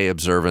 3-day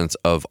observance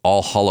of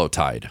All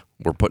Hallowtide.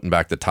 We're putting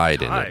back the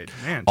tide in it.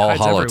 Man, All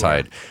tide's Hallowtide.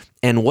 everywhere.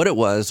 And what it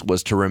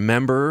was to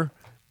remember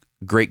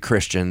great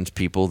Christians,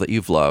 people that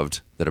you've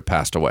loved that have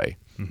passed away.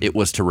 Mm-hmm. It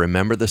was to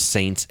remember the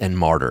saints and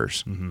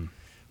martyrs. Mm-hmm.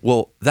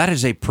 Well, that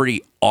is a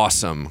pretty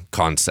awesome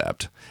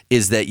concept,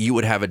 is that you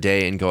would have a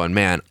day and going,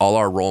 man, all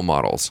our role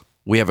models,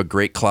 we have a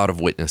great cloud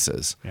of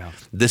witnesses. Yeah.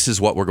 This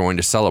is what we're going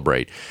to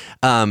celebrate.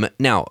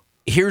 Now,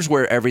 here's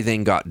where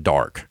everything got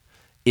dark,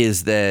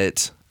 is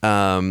that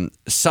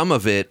some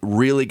of it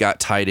really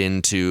got tied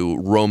into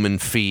Roman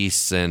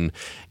feasts and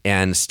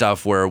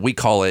stuff where we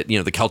call it,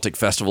 the Celtic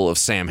Festival of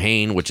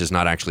Samhain, which is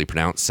not actually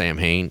pronounced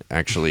Samhain.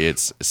 Actually,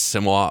 it's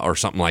Simwa or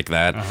something like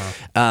that.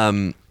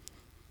 Uh-huh.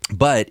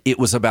 But it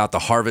was about the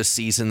harvest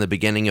season, the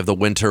beginning of the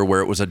winter,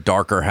 where it was a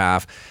darker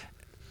half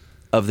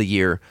of the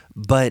year.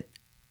 But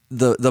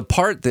the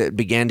part that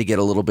began to get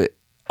a little bit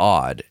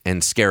odd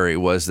and scary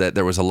was that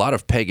there was a lot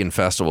of pagan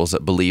festivals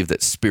that believed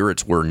that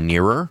spirits were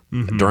nearer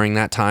during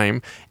that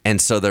time. And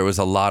so there was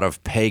a lot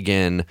of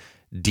pagan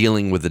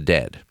dealing with the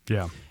dead.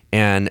 Yeah.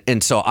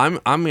 And so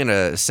I'm going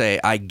to say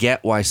I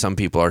get why some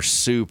people are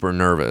super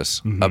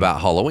nervous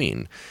about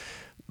Halloween.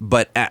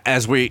 But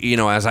as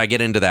I get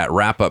into that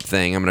wrap-up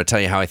thing, I'm going to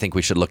tell you how I think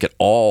we should look at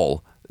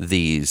all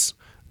these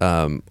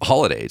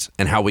holidays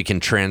and how we can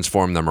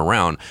transform them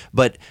around.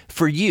 But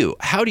for you,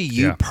 how do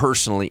you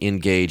personally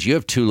engage? You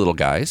have 2 little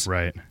guys.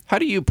 Right. How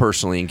do you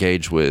personally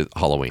engage with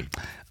Halloween?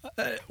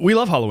 We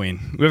love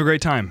Halloween. We have a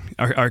great time.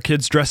 Our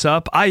kids dress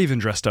up. I even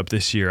dressed up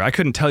this year. I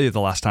couldn't tell you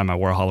the last time I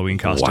wore a Halloween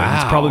costume.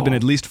 Wow. It's probably been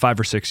at least 5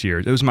 or 6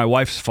 years. It was my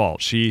wife's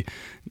fault. She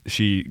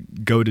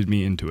goaded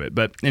me into it.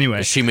 But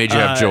anyway, she made you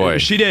have joy.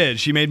 She did.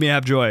 She made me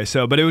have joy.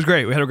 But it was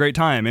great. We had a great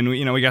time, and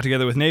we got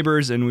together with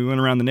neighbors, and we went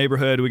around the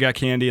neighborhood. We got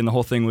candy, and the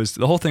whole thing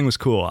was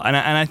cool. And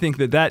I think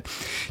that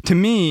to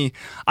me,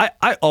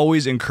 I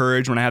always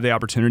encourage, when I have the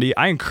opportunity,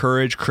 I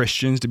encourage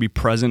Christians to be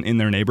present in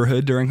their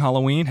neighborhood during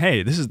Halloween.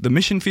 Hey, the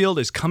mission field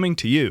is coming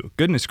to you.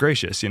 Goodness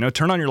gracious,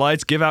 turn on your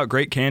lights, give out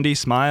great candy,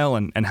 smile,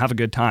 and have a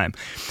good time.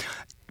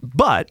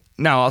 But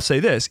now I'll say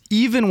this,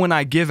 even when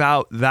I give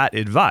out that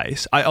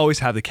advice, I always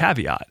have the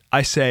caveat.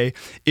 I say,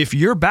 if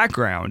your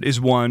background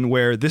is one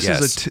where this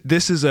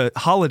is a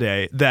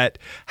holiday that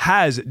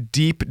has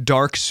deep,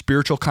 dark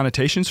spiritual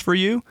connotations for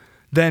you,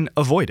 then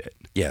avoid it.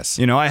 Yes.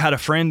 I had a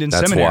friend in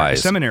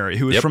seminary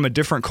who was from a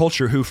different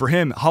culture who, for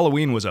him,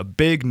 Halloween was a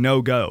big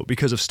no-go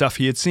because of stuff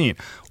he had seen.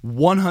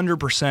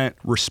 100%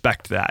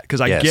 respect that,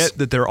 because I get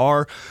that there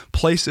are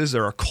places,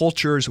 there are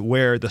cultures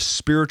where the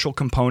spiritual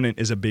component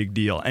is a big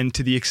deal. And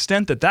to the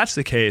extent that that's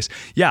the case,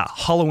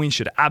 Halloween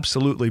should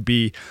absolutely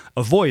be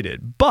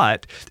avoided.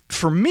 But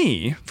for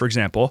me, for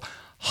example,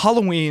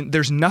 Halloween,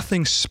 there's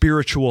nothing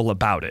spiritual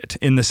about it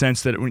in the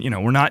sense that,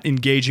 we're not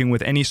engaging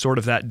with any sort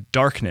of that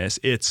darkness.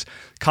 It's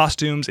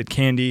costumes and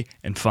candy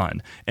and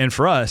fun. And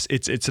for us,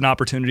 it's an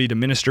opportunity to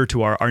minister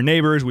to our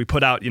neighbors. We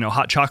put out,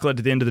 hot chocolate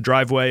at the end of the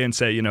driveway and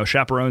say,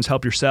 chaperones,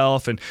 help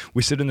yourself. And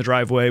we sit in the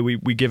driveway,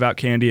 we give out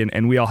candy,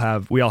 and we all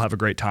have a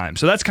great time.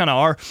 So that's kind of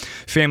our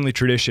family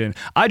tradition.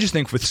 I just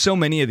think with so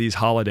many of these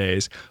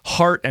holidays,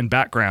 heart and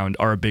background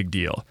are a big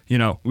deal.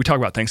 We talk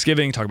about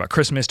Thanksgiving, talk about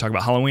Christmas, talk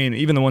about Halloween,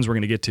 even the ones we're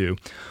going to get to.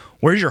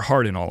 Where's your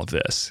heart in all of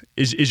this?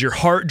 Is your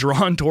heart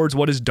drawn towards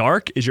what is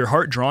dark? Is your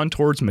heart drawn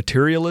towards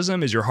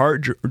materialism? Is your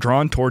heart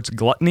drawn towards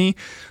gluttony?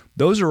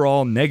 Those are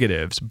all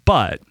negatives,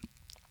 but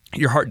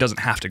your heart doesn't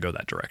have to go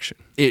that direction.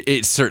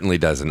 It certainly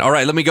doesn't. All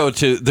right, let me go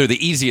to the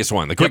easiest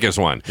one, the quickest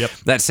one. Yep.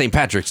 That's St.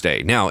 Patrick's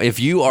Day. Now,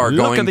 if you are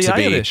going to be,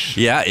 Irish.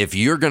 if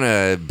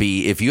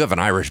you have an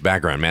Irish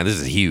background, man, this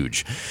is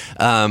huge.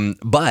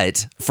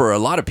 But for a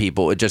lot of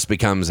people, it just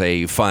becomes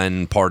a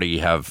fun party,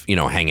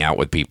 hang out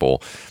with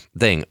people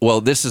thing.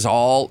 Well, this is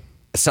all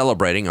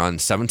celebrating on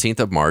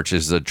 17th of March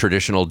is the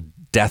traditional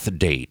death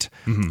date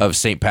of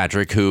St.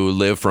 Patrick, who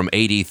lived from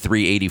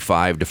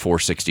 385 to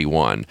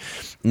 461.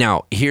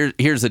 Now,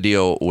 here's the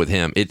deal with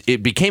him.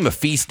 It became a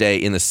feast day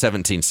in the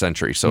 17th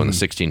century, so in the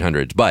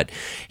 1600s. But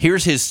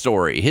here's his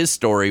story. His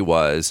story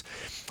was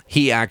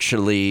he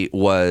actually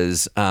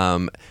was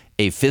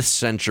a 5th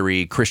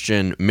century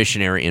Christian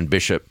missionary and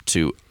bishop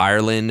to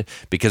Ireland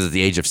because at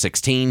the age of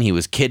 16, he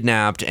was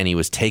kidnapped and he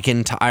was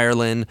taken to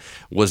Ireland,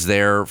 was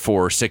there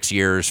for 6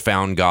 years,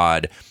 found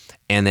God,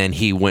 and then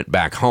he went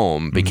back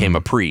home, became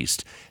a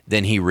priest.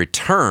 Then he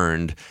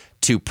returned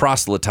to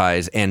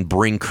proselytize and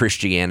bring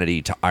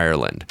Christianity to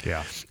Ireland.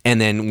 Yeah.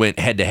 And then went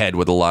head to head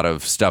with a lot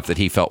of stuff that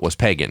he felt was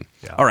pagan.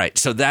 Yeah. All right,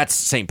 so that's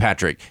St.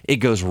 Patrick. It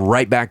goes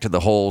right back to the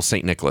whole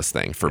St. Nicholas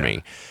thing for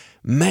me.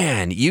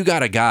 Man, you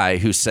got a guy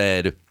who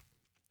said,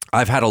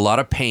 I've had a lot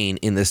of pain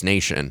in this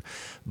nation,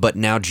 but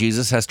now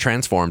Jesus has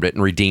transformed it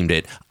and redeemed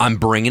it. I'm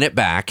bringing it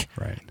back,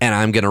 and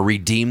I'm going to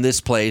redeem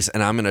this place,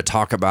 and I'm going to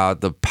talk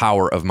about the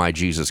power of my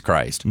Jesus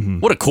Christ.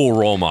 What a cool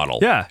role model.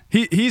 Yeah,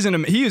 he is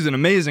an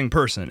amazing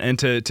person, and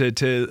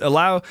to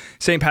allow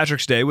St.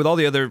 Patrick's Day with all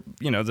the other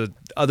the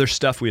other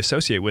stuff we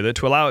associate with it,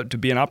 to allow it to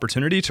be an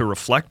opportunity to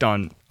reflect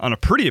on a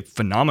pretty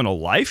phenomenal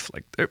life,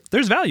 like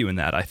there's value in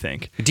that, I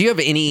think. Do you have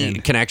any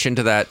connection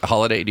to that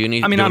holiday? Do you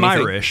need? I mean, do I'm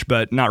anything? Irish,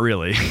 but not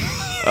really.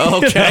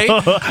 Okay.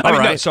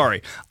 No,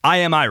 sorry. I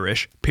am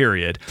Irish,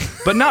 period.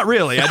 But not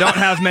really. I don't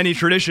have many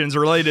traditions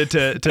related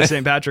to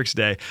St. Patrick's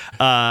Day,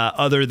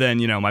 other than,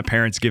 my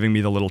parents giving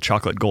me the little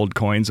chocolate gold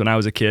coins when I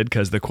was a kid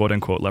because the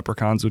quote-unquote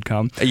leprechauns would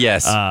come.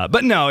 Yes.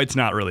 But no, it's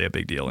not really a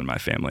big deal in my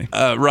family.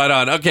 Right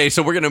on. Okay,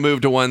 so we're going to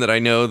move to one that I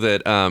know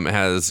that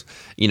has,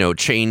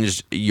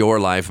 changed your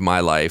life, my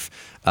life.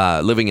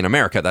 Living in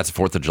America, that's the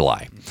 4th of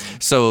July.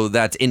 So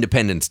that's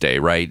Independence Day,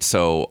 right?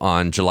 So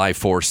on July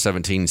 4th,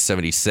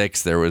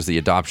 1776, there was the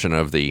adoption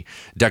of the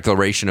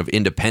Declaration of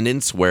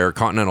Independence, where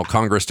Continental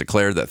Congress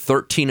declared that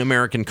 13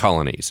 American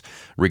colonies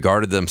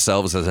regarded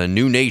themselves as a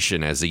new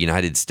nation, as the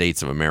United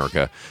States of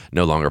America,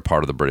 no longer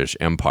part of the British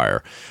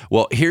Empire.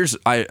 Well,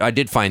 I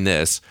did find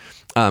this.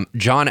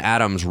 John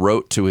Adams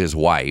wrote to his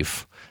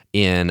wife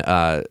in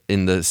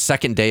the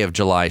second day of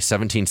July,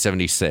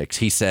 1776,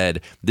 he said,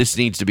 this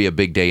needs to be a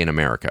big day in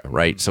America,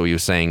 right? So he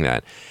was saying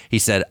that. He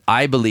said,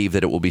 I believe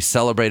that it will be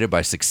celebrated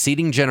by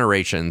succeeding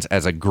generations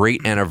as a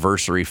great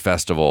anniversary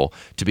festival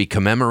to be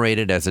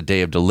commemorated as a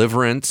day of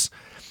deliverance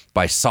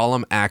by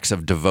solemn acts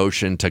of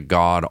devotion to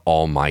God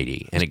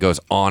Almighty. And it goes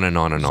on and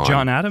on and on.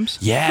 John Adams?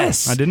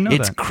 Yes. I didn't know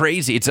It's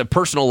crazy. It's a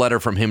personal letter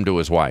from him to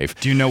his wife.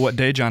 Do you know what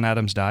day John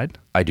Adams died?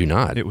 I do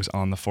not. It was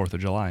on the 4th of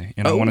July.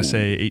 And I want to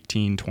say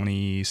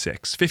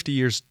 1826. 50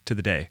 years to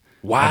the day.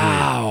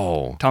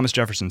 Wow. Thomas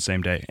Jefferson,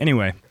 same day.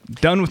 Anyway,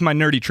 done with my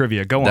nerdy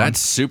trivia. Go on. That's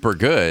super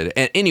good.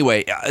 And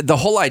anyway, the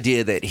whole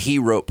idea that he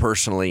wrote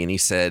personally, and he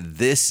said,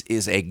 this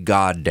is a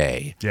God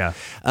day. Yeah.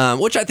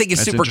 Which I think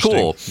is That's super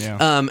cool.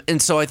 Yeah.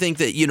 And so I think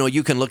that,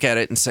 you can look at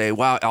it and say,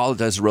 wow, all it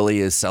does really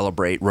is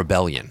celebrate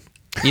rebellion.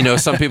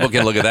 Some people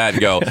can look at that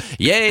and go,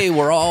 yay,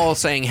 we're all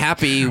saying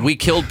happy, we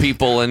killed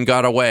people and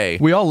got away.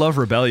 We all love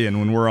rebellion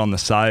when we're on the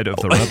side of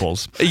the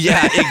rebels.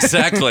 Yeah,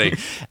 exactly.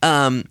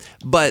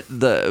 But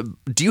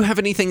do you have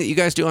anything that you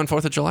guys do on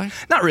 4th of July?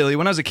 Not really.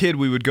 When I was a kid,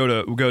 we would go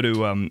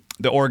to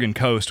the Oregon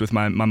coast with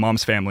my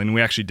mom's family, and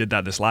we actually did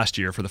that this last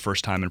year for the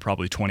first time in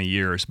probably 20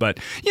 years. But,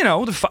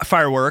 the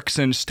fireworks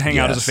and just hang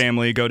out as a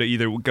family, go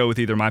with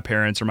either my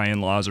parents or my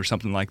in-laws or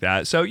something like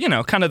that. So,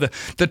 kind of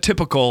the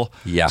typical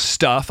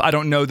stuff. I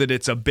don't know that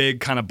it's a big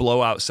kind of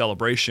blowout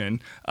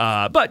celebration,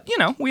 but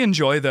we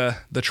enjoy the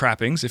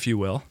trappings, if you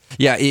will.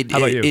 Yeah. How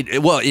about you?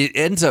 It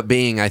ends up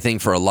being, I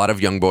think, for a lot of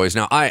young boys.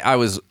 Now, I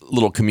was a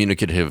little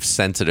communicative,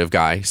 sensitive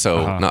guy,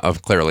 so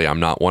clearly I'm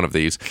not one of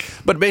these.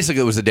 But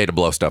basically, it was a day to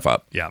blow stuff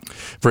up. Yeah.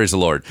 Praise the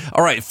Lord.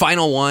 All right,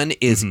 final one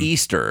is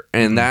Easter,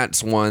 and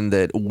that's one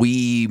that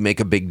we make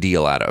a big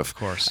deal out of. Of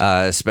course.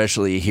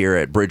 Especially here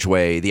at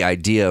Bridgeway, the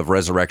idea of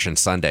Resurrection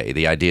Sunday,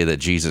 the idea that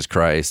Jesus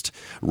Christ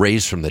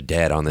raised from the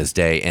dead on this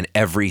day, and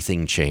everything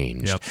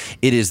changed. Yep.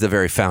 It is the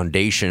very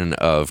foundation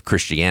of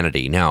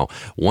Christianity. Now,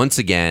 once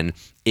again,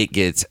 it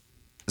gets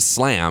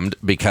slammed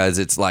because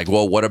it's like,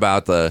 well, what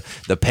about the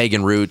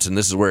pagan roots? And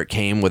this is where it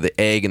came with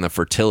the egg and the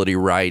fertility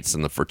rites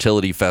and the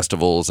fertility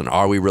festivals. And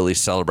are we really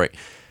celebrating?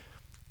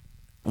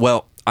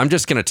 Well, I'm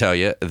just going to tell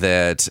you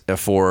that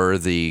for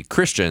the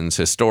Christians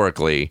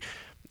historically,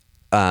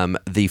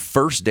 the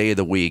first day of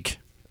the week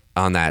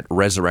on that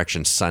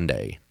Resurrection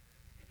Sunday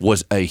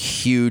was a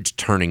huge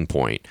turning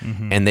point,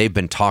 and they've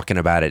been talking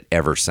about it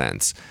ever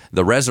since.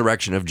 The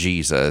resurrection of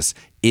Jesus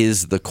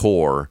is the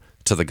core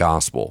to the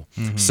gospel.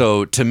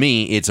 So to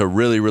me, it's a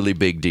really, really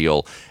big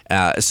deal.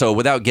 So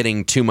without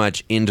getting too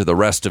much into the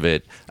rest of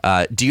it,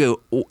 how do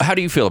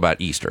you feel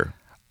about Easter?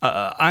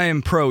 I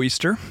am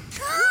pro-Easter.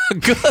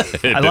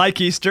 Good. I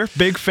like Easter.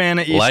 Big fan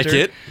of Easter. Like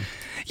it?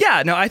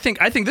 Yeah, no, I think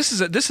this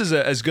is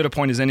as good a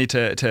point as any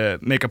to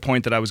make a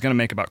point that I was going to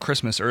make about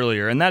Christmas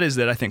earlier, and that is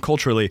that I think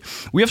culturally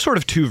we have sort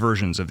of two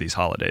versions of these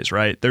holidays,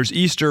 right? There's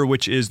Easter,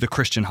 which is the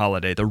Christian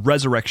holiday, the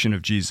resurrection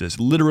of Jesus,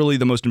 literally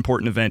the most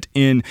important event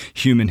in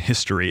human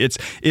history. It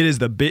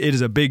is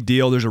a big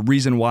deal. There's a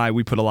reason why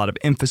we put a lot of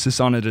emphasis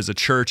on it as a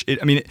church.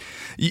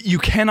 You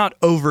cannot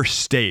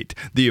overstate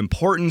the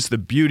importance, the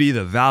beauty,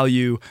 the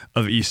value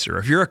of Easter.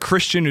 If you're a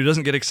Christian who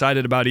doesn't get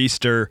excited about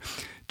Easter,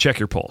 check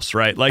your pulse,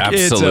 right? Like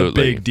Absolutely. It's a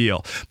big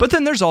deal. But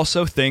then there's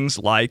also things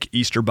like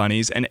Easter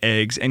bunnies and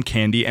eggs and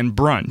candy and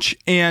brunch.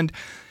 And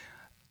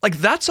like,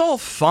 that's all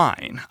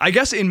fine. I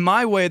guess in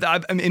my way,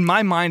 in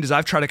my mind, as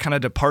I've tried to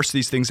kind of parse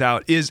these things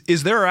out, is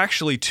there are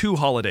actually two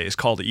holidays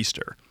called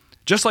Easter.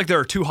 Just like there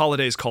are two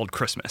holidays called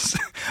Christmas.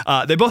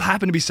 They both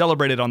happen to be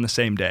celebrated on the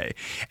same day.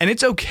 And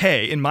it's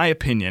okay, in my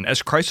opinion,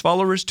 as Christ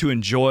followers to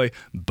enjoy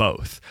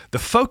both. The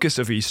focus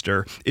of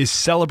Easter is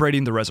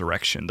celebrating the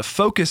resurrection. The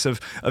focus of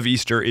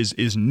Easter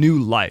is new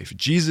life.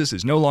 Jesus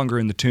is no longer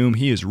in the tomb.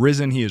 He is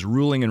risen. He is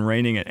ruling and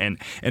reigning,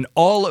 and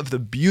all of the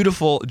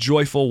beautiful,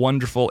 joyful,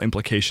 wonderful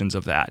implications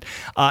of that.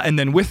 And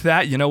then with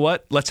that, you know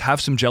what? Let's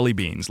have some jelly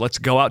beans. Let's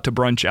go out to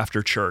brunch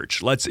after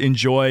church. Let's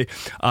enjoy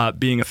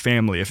being a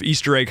family. If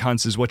Easter egg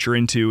hunts is what you're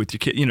into with your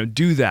kid,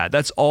 do that.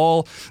 That's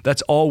all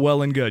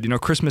well and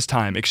good. Christmas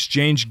time,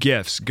 exchange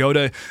gifts, go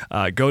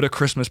to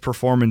Christmas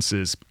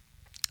performances.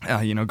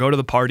 Go to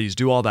the parties,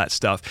 do all that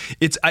stuff.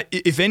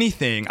 If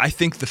anything, I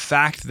think the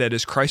fact that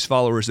as Christ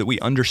followers that we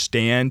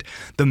understand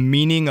the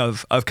meaning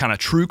of kind of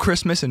true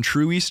Christmas and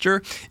true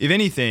Easter, if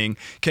anything,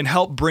 can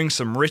help bring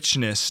some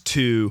richness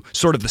to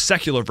sort of the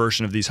secular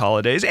version of these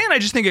holidays. And I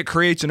just think it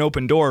creates an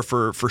open door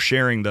for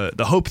sharing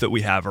the hope that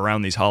we have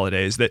around these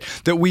holidays,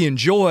 that we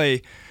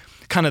enjoy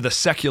kind of the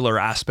secular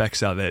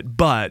aspects of it,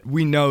 but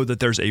we know that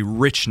there's a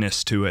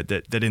richness to it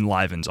that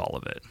enlivens all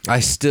of it.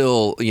 I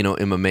still,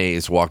 am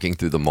amazed walking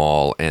through the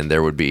mall, and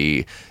there would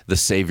be the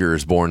Savior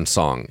is Born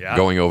song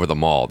going over the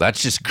mall.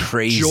 That's just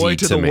crazy to me. Joy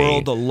to the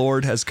world, the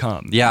Lord has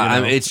come.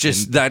 Yeah, it's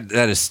just that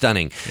is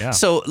stunning. Yeah.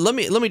 So let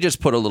me just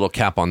put a little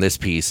cap on this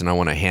piece, and I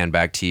want to hand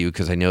back to you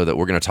because I know that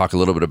we're going to talk a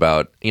little bit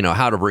about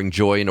how to bring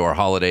joy into our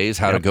holidays,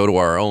 how to go to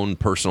our own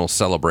personal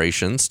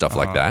celebrations, stuff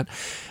like that.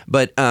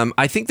 But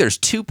I think there's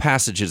two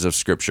passages of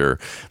Scripture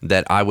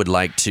that I would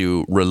like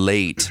to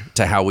relate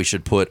to how we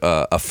should put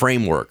a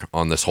framework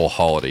on this whole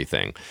holiday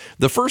thing.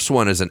 The first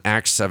one is in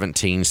Acts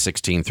 17,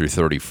 16 through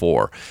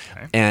 34.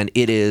 Okay. And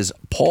it is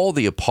Paul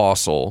the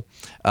Apostle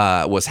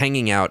was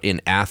hanging out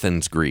in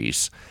Athens,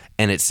 Greece.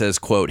 And it says,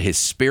 quote, his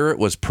spirit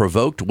was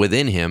provoked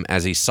within him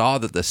as he saw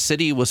that the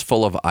city was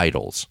full of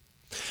idols.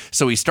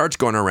 So he starts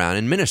going around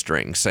and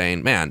ministering,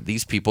 saying, man,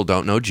 these people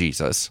don't know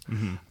Jesus.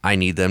 Mm-hmm. I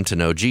need them to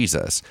know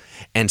Jesus.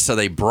 And so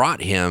they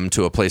brought him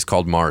to a place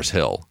called Mars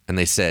Hill, and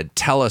they said,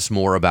 tell us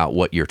more about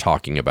what you're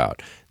talking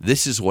about.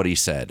 This is what he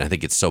said. I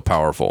think it's so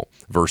powerful.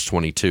 Verse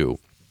 22.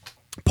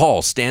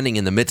 Paul, standing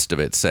in the midst of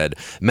it, said,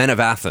 men of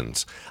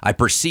Athens, I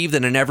perceive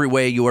that in every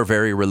way you are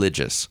very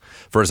religious.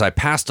 For as I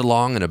passed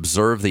along and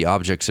observed the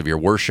objects of your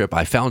worship,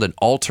 I found an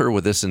altar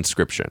with this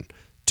inscription,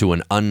 to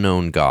an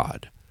unknown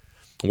God.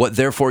 What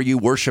therefore you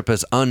worship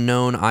as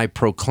unknown, I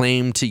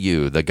proclaim to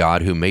you, the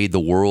God who made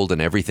the world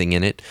and everything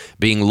in it,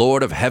 being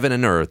Lord of heaven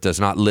and earth, does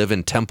not live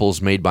in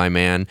temples made by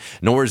man,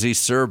 nor is he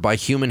served by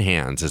human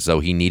hands as though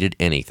he needed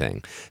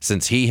anything,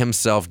 since he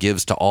himself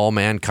gives to all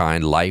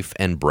mankind life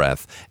and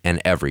breath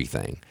and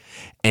everything.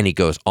 And he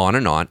goes on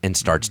and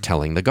starts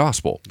telling the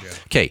gospel. Yeah.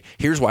 Okay,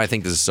 here's why I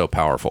think this is so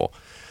powerful.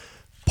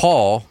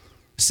 Paul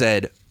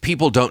said,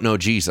 people don't know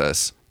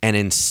Jesus, and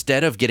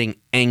instead of getting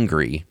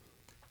angry,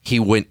 he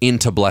went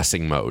into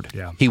blessing mode.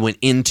 Yeah. He went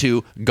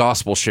into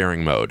gospel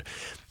sharing mode.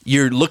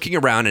 You're looking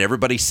around and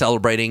everybody's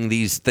celebrating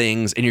these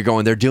things and you're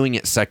going, they're doing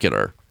it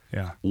secular.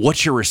 Yeah.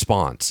 What's your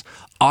response?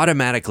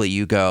 Automatically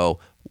you go,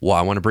 well,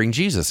 I want to bring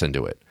Jesus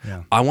into it.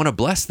 Yeah. I want to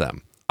bless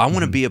them. I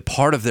want to be a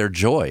part of their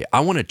joy. I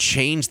want to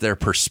change their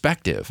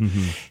perspective.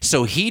 Mm-hmm.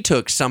 So he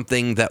took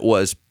something that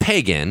was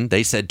pagan,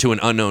 they said, to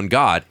an unknown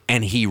God,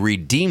 and he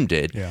redeemed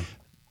it,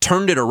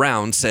 turned it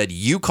around, said,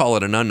 you call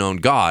it an unknown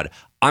God.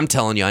 I'm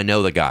telling you, I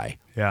know the guy.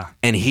 Yeah.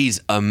 And he's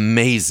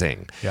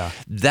amazing. Yeah.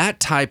 That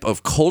type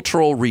of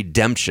cultural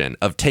redemption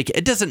of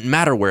it doesn't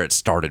matter where it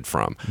started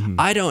from.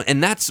 Mm-hmm.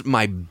 And that's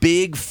my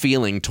big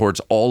feeling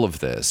towards all of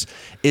this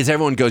is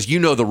everyone goes,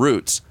 the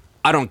roots.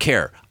 I don't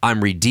care.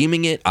 I'm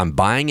redeeming it. I'm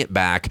buying it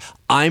back.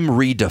 I'm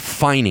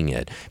redefining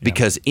it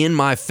because in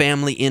my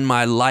family, in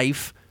my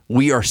life,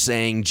 we are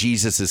saying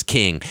Jesus is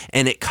king,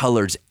 and it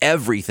colors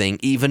everything,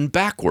 even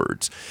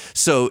backwards.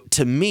 So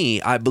to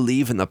me, I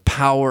believe in the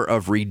power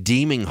of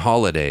redeeming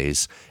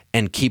holidays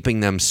and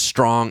keeping them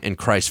strong and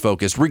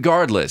Christ-focused,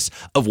 regardless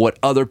of what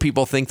other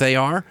people think they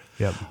are.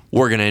 Yep.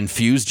 We're going to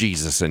infuse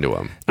Jesus into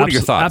them. What are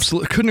your thoughts?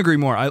 Absolutely. Couldn't agree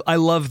more. I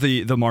love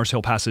the Mars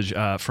Hill passage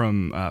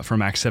from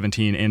Acts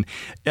 17, and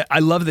I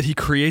love that he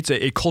creates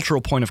a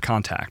cultural point of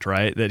contact,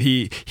 right? That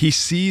he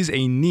sees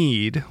a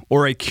need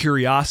or a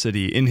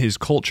curiosity in his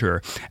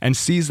culture and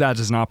sees that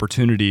as an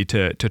opportunity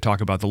to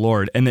talk about the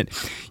Lord. And that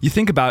you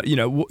think about,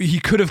 he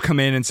could have come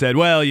in and said,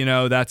 well,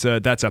 that's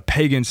a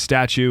pagan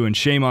statue, and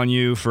shame on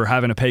you for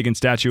having a pagan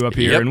statue up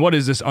here, and what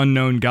is this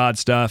unknown God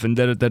stuff, and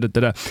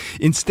da-da-da-da-da.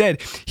 Instead,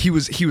 he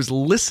was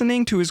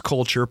listening to his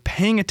culture,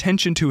 paying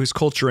attention to his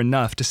culture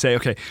enough to say,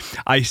 okay,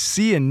 I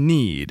see a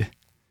need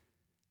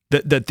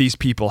that these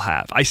people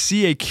have. I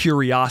see a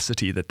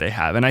curiosity that they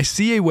have, and I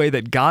see a way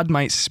that God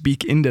might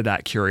speak into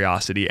that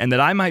curiosity and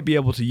that I might be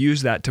able to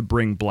use that to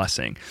bring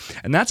blessing.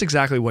 And that's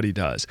exactly what he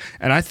does.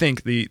 And I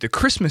think the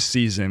Christmas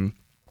season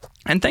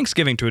and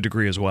Thanksgiving to a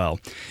degree as well,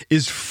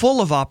 is full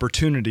of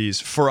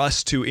opportunities for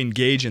us to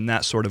engage in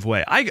that sort of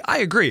way. I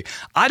agree.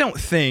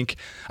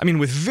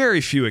 With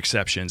very few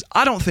exceptions,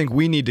 I don't think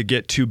we need to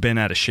get too bent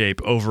out of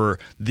shape over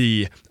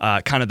the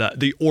kind of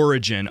the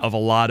origin of a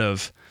lot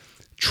of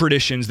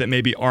traditions that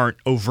maybe aren't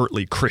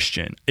overtly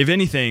Christian. If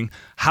anything,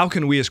 how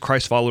can we as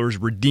Christ followers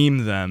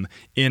redeem them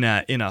in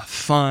a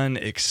fun,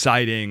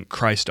 exciting,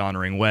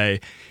 Christ-honoring way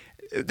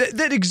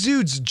that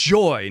exudes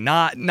joy,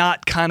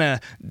 not kind of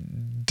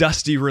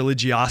dusty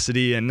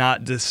religiosity and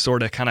not this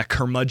sort of kind of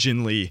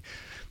curmudgeonly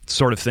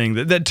sort of thing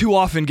that too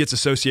often gets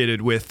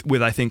associated with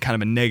I think kind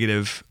of a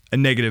negative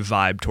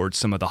vibe towards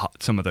some of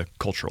the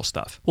cultural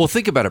stuff. Well,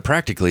 think about it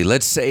practically.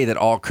 Let's say that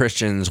all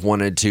Christians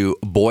wanted to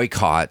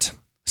boycott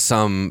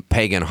some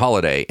pagan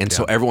holiday, and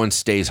so everyone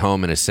stays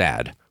home and is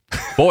sad.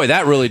 Boy,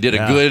 that really did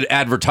a good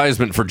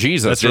advertisement for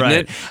Jesus, didn't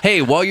it?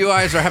 Hey, while you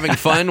guys are having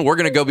fun, we're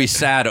going to go be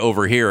sad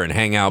over here and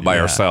hang out by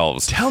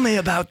ourselves. Tell me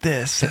about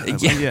this.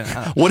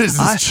 What is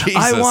this, Jesus?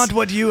 I want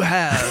what you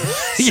have.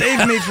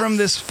 Save me from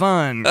this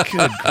fun.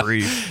 Good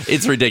grief.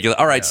 It's ridiculous.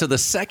 All right, so the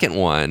second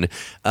one,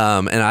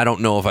 and I don't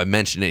know if I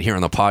mentioned it here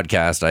on the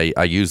podcast.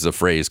 I use the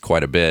phrase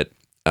quite a bit,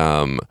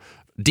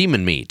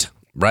 demon meat.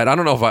 Right, I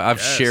don't know if I've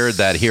shared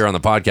that here on the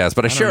podcast,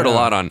 but I share it a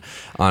lot on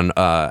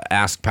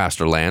Ask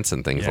Pastor Lance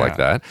and things like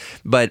that.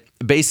 But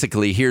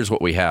basically, here's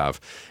what we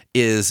have: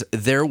 is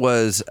there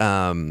was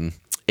a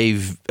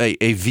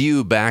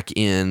view back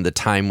in the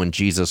time when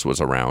Jesus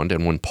was around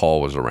and when Paul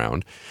was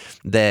around,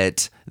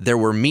 that there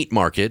were meat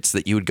markets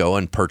that you would go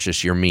and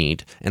purchase your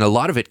meat, and a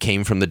lot of it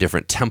came from the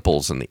different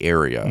temples in the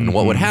area. And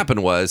what would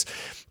happen was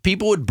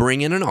people would bring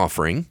in an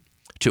offering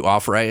to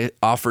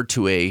offer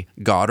to a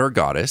god or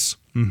goddess.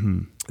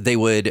 Mm-hmm. They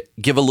would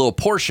give a little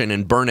portion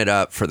and burn it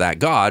up for that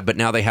god, but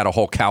now they had a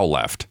whole cow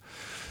left.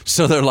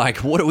 So they're like,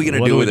 what are we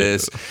going to do with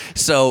this?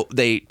 So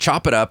they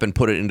chop it up and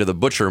put it into the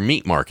butcher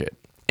meat market.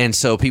 And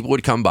so people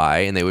would come by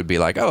and they would be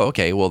like, oh,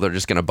 okay, well, they're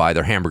just going to buy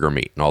their hamburger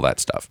meat and all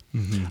that stuff.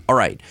 Mm-hmm. All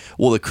right.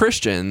 Well, the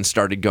Christians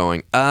started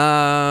going,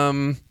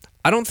 I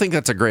don't think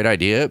that's a great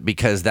idea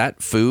because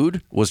that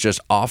food was just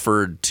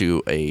offered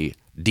to a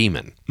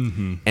demon.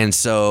 Mm-hmm. And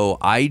so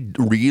I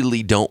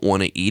really don't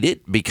want to eat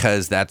it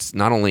because that's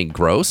not only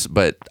gross,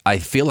 but I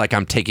feel like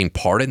I'm taking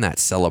part in that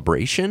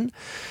celebration.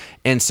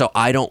 And so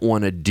I don't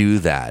want to do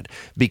that,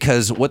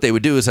 because what they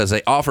would do is as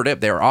they offered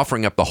it, they were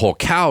offering up the whole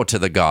cow to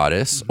the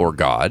goddess or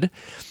god,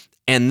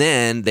 and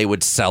then they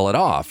would sell it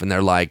off. And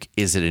they're like,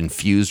 is it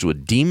infused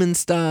with demon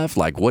stuff?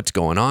 Like, what's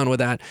going on with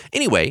that?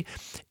 Anyway,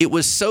 it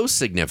was so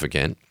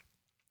significant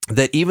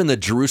that even the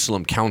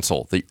Jerusalem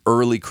Council, the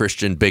early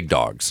Christian big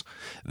dogs,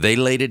 they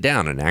laid it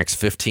down in Acts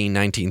 15,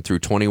 19 through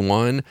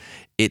 21.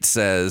 It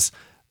says,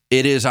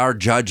 it is our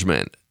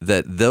judgment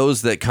that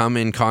those that come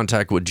in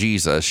contact with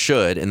Jesus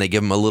should, and they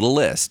give them a little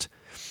list,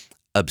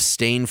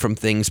 abstain from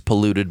things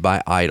polluted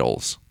by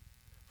idols,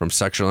 from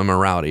sexual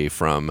immorality,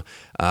 from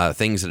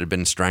things that had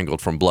been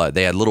strangled from blood.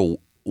 They had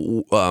little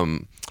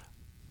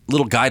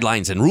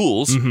guidelines and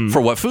rules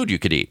for what food you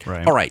could eat.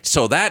 Right. All right,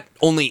 so that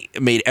only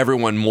made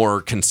everyone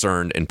more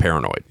concerned and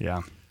paranoid.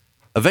 Yeah.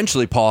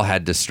 Eventually, Paul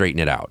had to straighten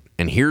it out.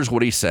 And here's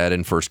what he said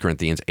in 1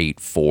 Corinthians 8,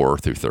 4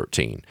 through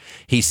 13.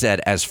 He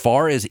said, as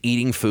far as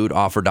eating food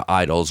offered to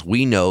idols,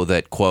 we know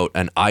that, quote,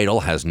 an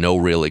idol has no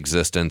real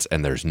existence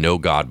and there's no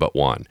God but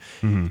one.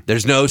 Mm-hmm.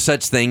 There's no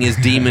such thing as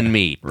demon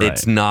meat. Right.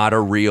 It's not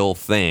a real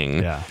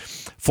thing. Yeah.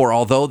 For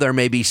although there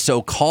may be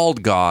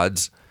so-called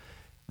gods,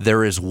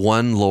 there is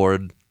one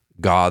Lord,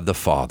 God the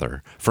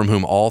Father, from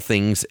whom all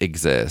things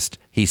exist.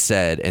 He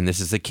said, and this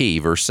is the key,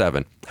 verse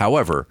 7,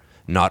 however,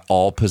 not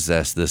all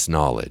possess this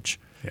knowledge,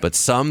 but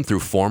some through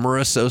former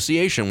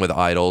association with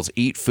idols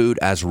eat food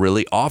as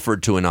really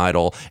offered to an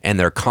idol, and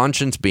their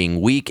conscience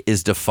being weak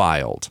is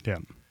defiled. Yeah.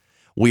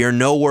 We are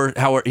no worse,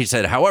 he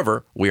said,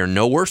 however, we are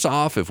no worse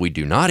off if we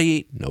do not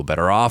eat, no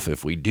better off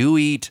if we do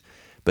eat,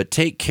 but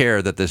take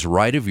care that this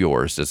right of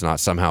yours does not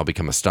somehow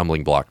become a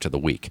stumbling block to the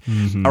weak.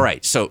 Mm-hmm. All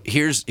right, so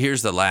here's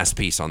the last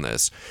piece on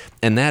this,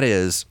 and that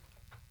is,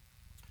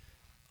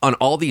 on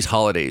all these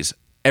holidays,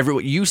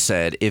 you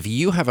said if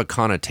you have a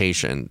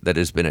connotation that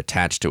has been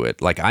attached to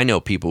it, like I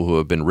know people who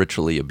have been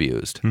ritually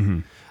abused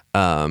in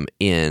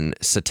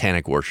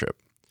satanic worship.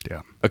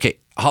 Yeah. Okay,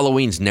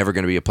 Halloween's never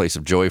going to be a place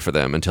of joy for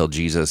them until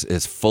Jesus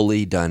is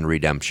fully done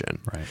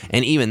redemption. Right.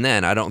 And even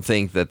then, I don't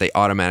think that they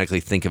automatically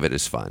think of it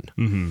as fun.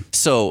 Mm-hmm.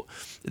 So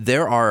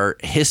there are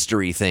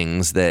history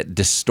things that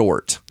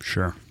distort.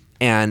 Sure.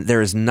 And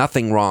there is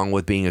nothing wrong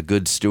with being a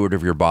good steward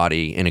of your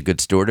body and a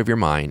good steward of your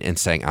mind and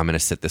saying, I'm going to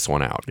sit this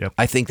one out. Yep.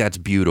 I think that's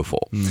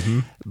beautiful.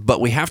 Mm-hmm.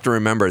 But we have to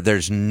remember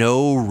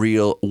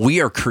we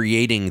are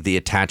creating the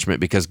attachment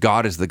because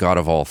God is the God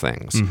of all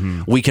things.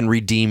 Mm-hmm. We can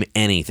redeem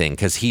anything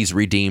because he's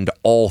redeemed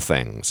all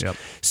things. Yep.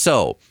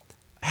 So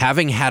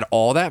having had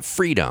all that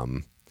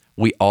freedom,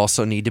 we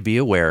also need to be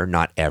aware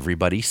not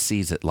everybody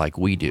sees it like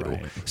we do.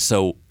 Right.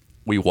 So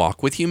we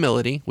walk with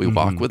humility, we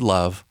walk with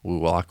love, we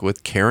walk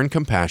with care and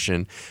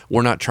compassion.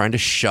 We're not trying to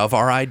shove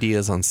our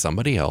ideas on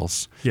somebody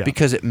else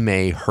because it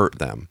may hurt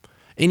them.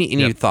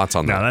 Any thoughts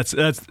on that?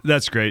 No,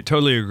 that's great.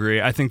 Totally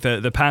agree. I think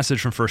the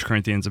passage from 1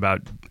 Corinthians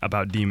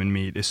about demon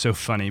meat is so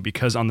funny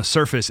because on the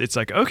surface it's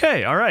like,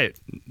 okay, all right,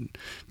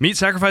 meat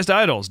sacrificed to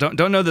idols.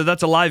 Don't know that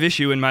that's a live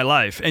issue in my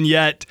life, and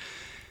yet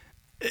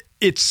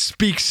it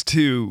speaks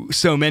to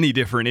so many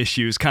different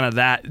issues. Kind of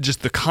that,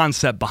 just the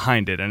concept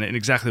behind it, and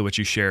exactly what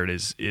you shared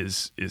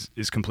is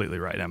completely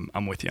right.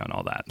 I'm with you on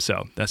all that.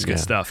 So that's good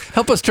stuff.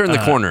 Help us turn the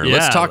corner.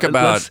 Let's talk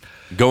about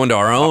going to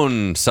our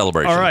own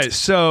celebrations. All right,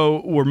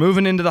 so we're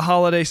moving into the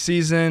holiday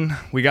season.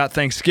 We got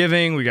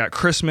Thanksgiving, we got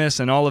Christmas,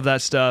 and all of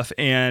that stuff.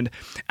 And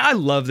I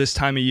love this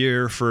time of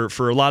year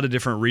for a lot of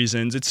different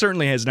reasons. It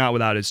certainly is not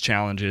without its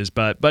challenges,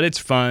 but it's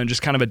fun.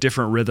 Just kind of a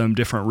different rhythm,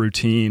 different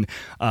routine.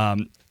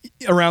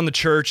 Around the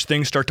church,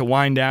 things start to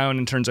wind down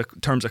in terms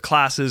of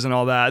classes and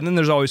all that. And then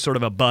there's always sort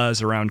of a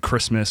buzz around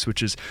Christmas,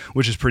 which is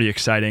pretty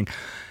exciting.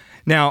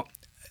 Now,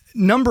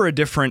 number of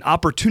different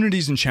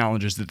opportunities and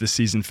challenges that this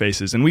season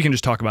faces, and we can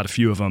just talk about a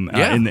few of them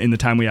in the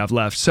time we have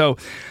left. So,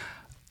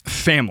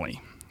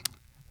 family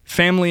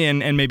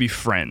and maybe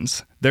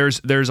friends.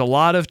 There's a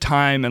lot of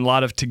time and a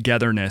lot of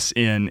togetherness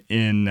in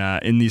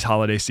these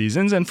holiday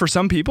seasons, and for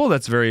some people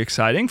that's very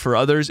exciting. For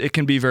others, it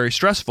can be very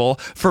stressful.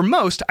 For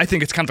most, I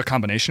think it's kind of a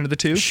combination of the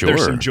two. Sure.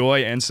 There's some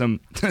joy and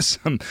some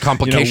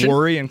complication,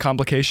 worry and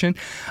complication.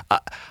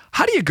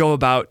 How do you go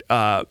about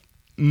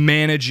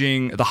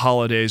managing the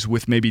holidays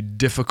with maybe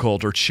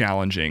difficult or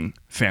challenging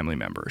family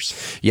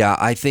members? Yeah,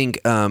 I think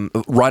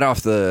right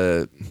off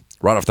the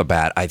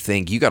bat, I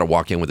think you got to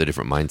walk in with a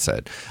different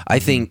mindset. I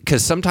think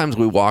because sometimes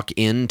we walk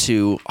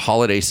into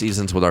holiday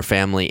seasons with our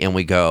family and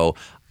we go,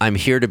 I'm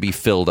here to be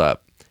filled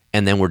up.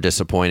 And then we're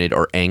disappointed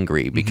or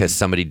angry because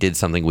somebody did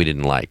something we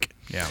didn't like.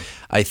 Yeah.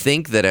 I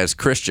think that as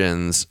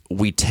Christians,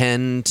 we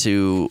tend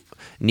to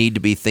need to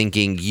be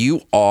thinking,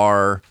 you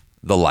are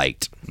the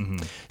light. Mm-hmm.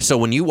 So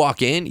when you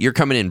walk in, you're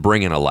coming in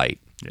bringing a light.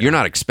 Yeah. You're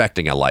not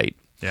expecting a light.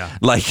 Yeah.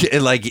 If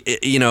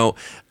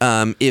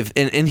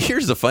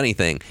here's the funny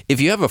thing.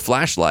 If you have a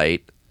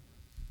flashlight,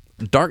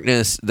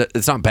 darkness,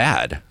 it's not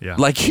bad. Yeah.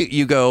 Like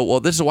you go, well,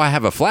 this is why I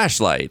have a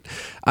flashlight.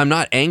 I'm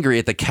not angry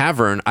at the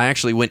cavern. I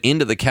actually went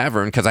into the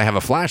cavern because I have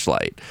a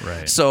flashlight.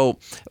 Right. So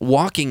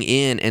walking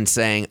in and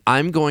saying,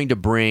 I'm going to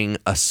bring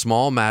a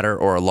small matter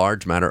or a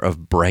large matter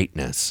of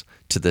brightness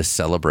to this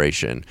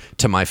celebration,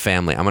 to my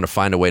family. I'm going to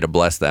find a way to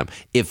bless them.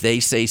 If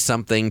they say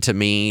something to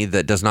me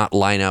that does not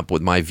line up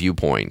with my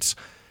viewpoints,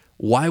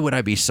 why would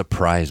I be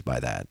surprised by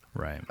that?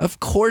 Right. Of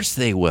course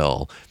they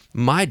will.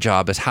 My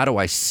job is, how do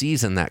I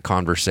season that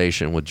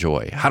conversation with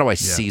joy? How do I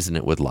season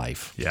it with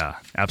life? Yeah,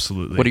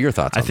 absolutely. What are your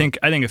thoughts on that?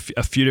 I think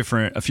a few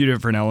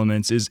different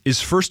elements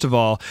is first of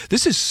all,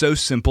 this is so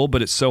simple,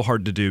 but it's so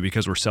hard to do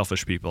because we're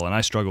selfish people, and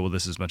I struggle with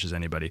this as much as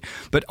anybody.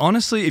 But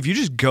honestly, if you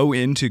just go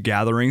into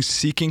gatherings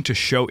seeking to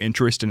show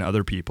interest in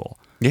other people,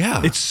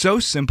 it's so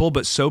simple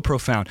but so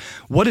profound.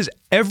 What is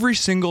every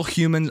single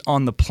human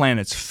on the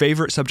planet's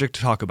favorite subject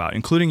to talk about,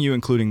 including you,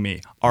 including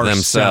me?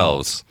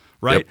 Themselves.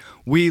 Right? Yep.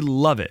 We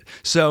love it.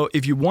 So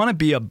if you want to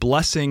be a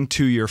blessing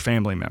to your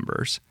family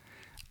members,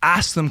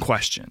 ask them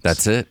questions.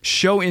 That's it.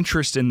 Show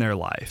interest in their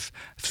life.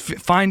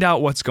 Find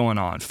out what's going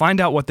on. Find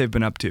out what they've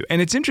been up to.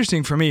 And it's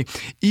interesting for me,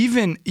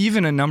 even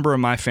a number of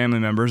my family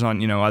members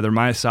on, either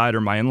my side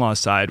or my in-laws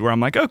side, where I'm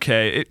like,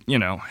 okay,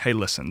 hey,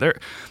 listen, there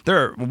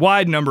are a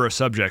wide number of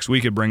subjects we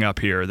could bring up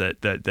here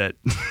that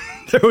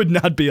there would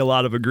not be a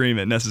lot of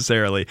agreement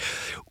necessarily.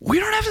 We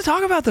don't have to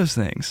talk about those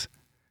things.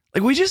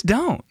 We just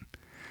don't.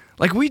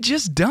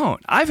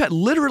 I've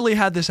literally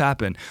had this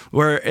happen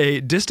where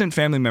a distant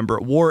family member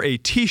wore a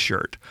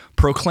T-shirt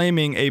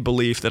proclaiming a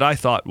belief that I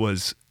thought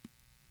was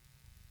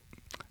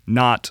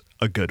not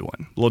a good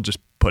one. We'll just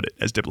put it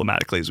as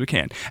diplomatically as we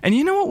can. And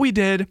you know what we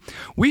did?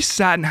 We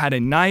sat and had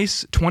a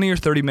nice 20 or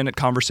 30-minute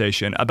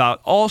conversation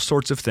about all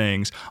sorts of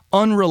things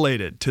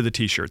unrelated to the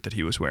T-shirt that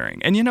he was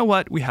wearing. And you know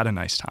what? We had a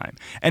nice time.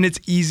 And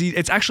it's easy.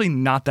 It's actually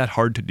not that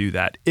hard to do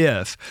that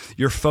if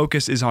your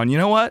focus is on, you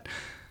know what?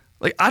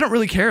 I don't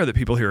really care that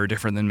people here are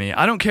different than me.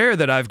 I don't care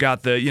that I've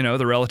got the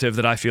relative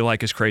that I feel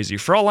like is crazy.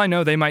 For all I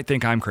know, they might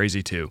think I'm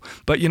crazy too.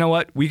 But you know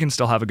what? We can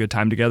still have a good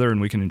time together and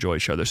we can enjoy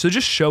each other. So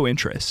just show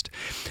interest.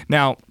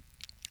 Now,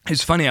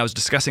 it's funny, I was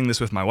discussing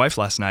this with my wife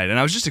last night, and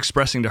I was just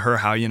expressing to her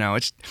how,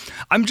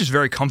 I'm just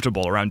very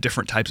comfortable around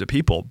different types of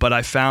people. But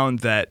I found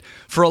that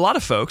for a lot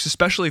of folks,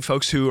 especially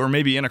folks who are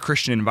maybe in a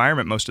Christian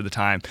environment most of the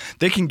time,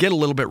 they can get a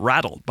little bit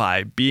rattled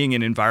by being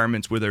in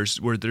environments where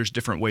there's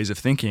different ways of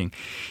thinking.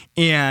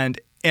 And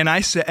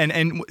I said,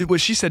 and what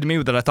she said to me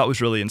that I thought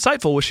was really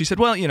insightful was she said,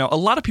 well, a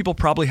lot of people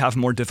probably have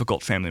more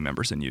difficult family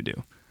members than you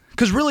do.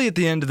 Because really at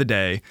the end of the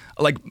day,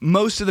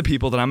 most of the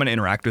people that I'm going to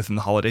interact with in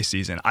the holiday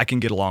season, I can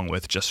get along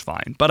with just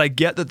fine. But I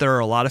get that there are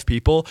a lot of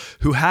people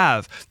who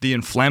have the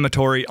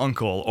inflammatory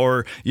uncle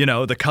or,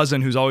 the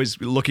cousin who's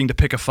always looking to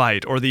pick a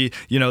fight or the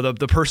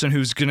person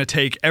who's going to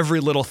take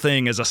every little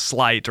thing as a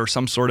slight or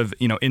some sort of,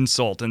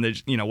 insult and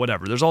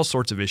whatever. There's all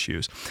sorts of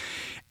issues.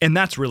 And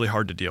that's really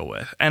hard to deal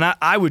with. And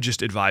I would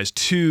just advise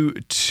two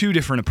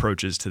different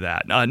approaches to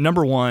that.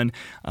 Number one,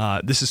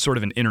 this is sort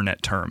of an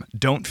internet term.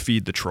 Don't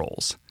feed the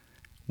trolls.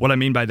 What I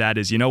mean by that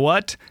is, you know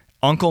what?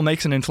 Uncle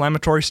makes an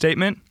inflammatory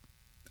statement.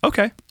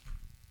 Okay.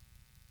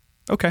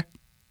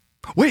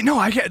 Wait, no,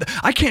 I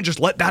can't just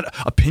let that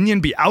opinion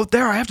be out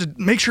there. I have to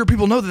make sure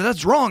people know that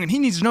that's wrong, and he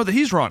needs to know that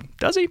he's wrong.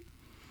 Does he?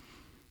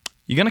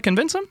 You going to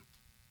convince him?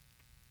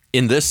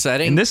 In this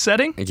setting? In this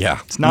setting? Yeah.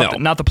 It's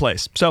not the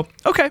place. So,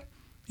 okay.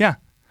 Yeah.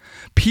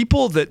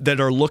 People that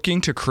are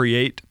looking to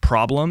create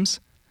problems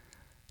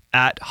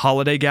at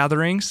holiday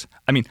gatherings,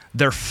 I mean,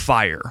 they're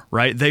fire,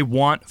 right? They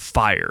want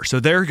fire. So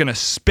they're going to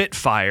spit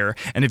fire.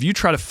 And if you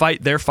try to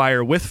fight their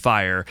fire with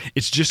fire,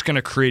 it's just going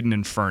to create an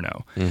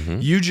inferno.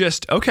 You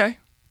just, okay.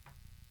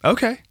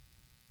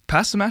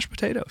 Pass the mashed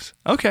potatoes.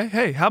 Okay.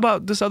 Hey, how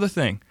about this other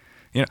thing?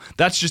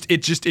 That's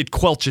it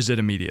quelches it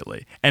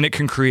immediately, and it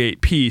can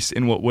create peace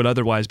in what would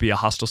otherwise be a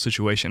hostile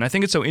situation. I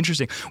think it's so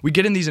interesting. We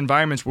get in these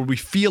environments where we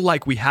feel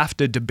like we have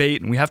to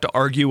debate and we have to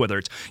argue, whether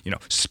it's,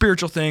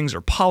 spiritual things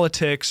or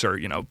politics or,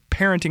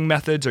 parenting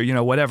methods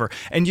or, whatever.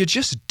 And you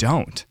just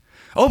don't.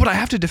 Oh, but I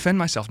have to defend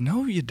myself.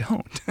 No, you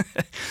don't.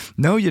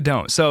 No, you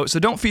don't. So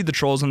don't feed the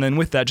trolls. And then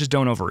with that, just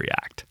don't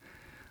overreact.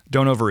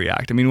 Don't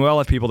overreact. I mean, we all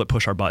have people that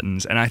push our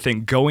buttons. And I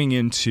think going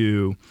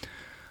into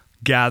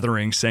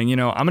gathering saying, I'm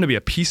going to be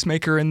a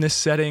peacemaker in this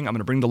setting. I'm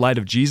going to bring the light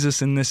of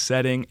Jesus in this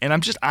setting. And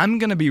I'm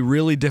going to be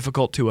really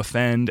difficult to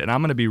offend. And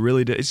I'm going to be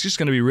it's just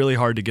going to be really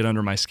hard to get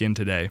under my skin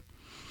today.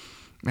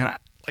 And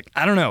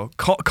I don't know,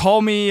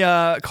 call me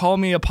a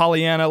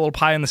Pollyanna, a little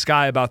pie in the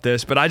sky about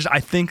this, but I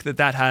think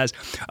that has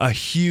a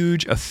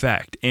huge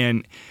effect.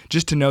 And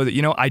just to know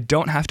that, I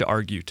don't have to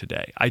argue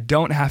today. I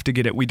don't have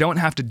to we don't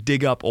have to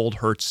dig up old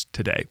hurts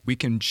today. We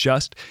can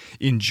just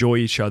enjoy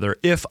each other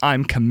if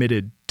I'm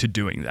committed to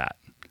doing that.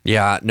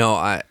 Yeah, no,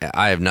 I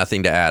have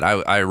nothing to add.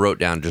 I wrote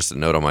down just a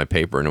note on my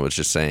paper, and it was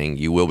just saying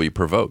you will be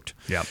provoked.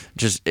 Yeah.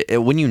 Just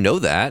when you know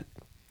that,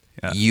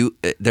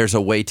 there's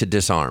a way to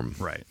disarm.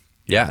 Right.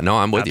 Yeah, no,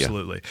 I'm with you.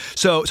 Absolutely.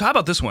 So how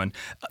about this one?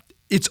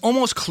 It's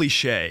almost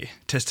cliche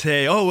to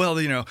say, oh, well,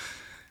 you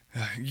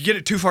get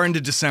it too far into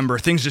December,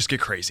 things just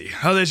get crazy.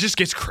 Oh, it just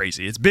gets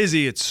crazy. It's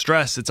busy, it's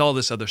stress, it's all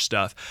this other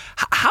stuff.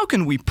 How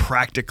can we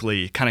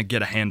practically kind of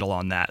get a handle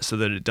on that so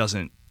that it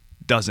doesn't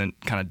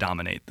kind of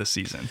dominate the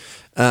season?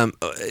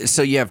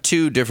 So you have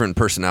two different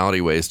personality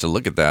ways to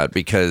look at that,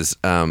 because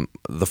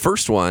the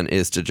first one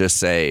is to just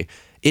say,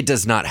 it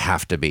does not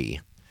have to be.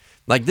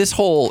 Like this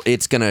whole,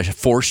 it's going to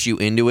force you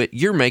into it.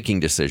 You're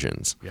making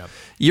decisions. Yep.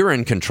 You're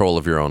in control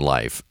of your own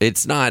life.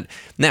 It's not.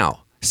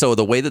 Now, so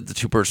the way that the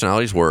two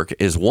personalities work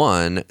is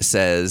one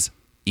says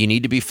you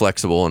need to be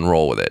flexible and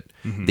roll with it.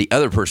 Mm-hmm. The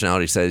other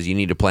personality says you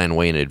need to plan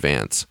way in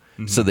advance.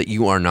 So that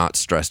you are not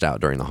stressed out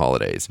during the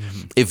holidays.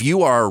 Mm-hmm. If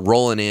you are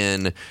rolling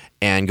in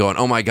and going,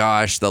 oh my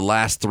gosh, the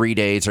last 3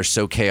 days are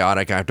so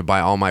chaotic, I have to buy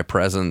all my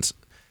presents,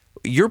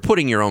 you're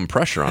putting your own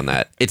pressure on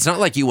that. It's not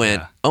like you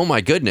went, oh my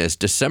goodness,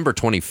 December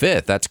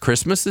 25th, that's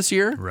Christmas this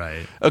year?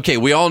 Right. Okay,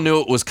 we all knew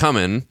it was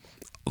coming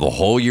the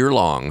whole year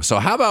long. So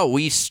how about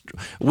we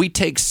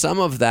take some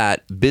of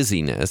that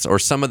busyness or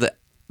some of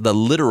the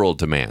literal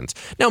demands.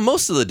 Now,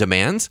 most of the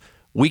demands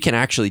we can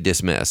actually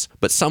dismiss,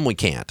 but some we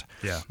can't.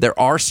 Yeah. There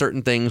are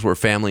certain things where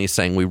family is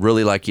saying, we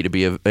really like you to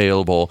be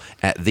available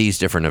at these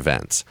different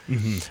events.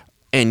 Mm-hmm.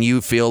 And you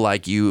feel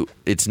like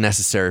it's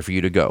necessary for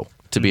you to go,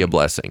 to be a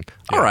blessing.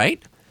 Yeah. All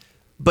right.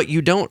 But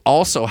you don't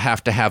also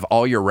have to have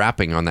all your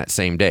wrapping on that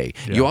same day.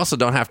 Yeah. You also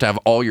don't have to have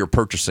all your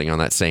purchasing on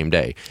that same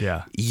day.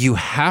 Yeah. You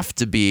have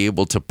to be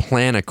able to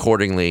plan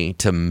accordingly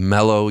to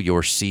mellow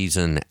your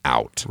season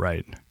out.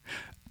 Right.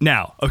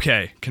 Now,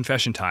 okay,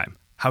 confession time.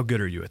 How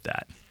good are you at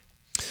that?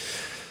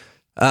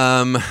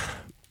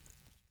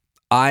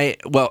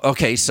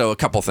 So a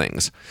couple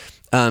things.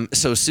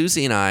 So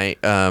Susie and I,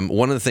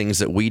 one of the things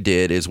that we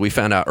did is we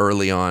found out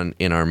early on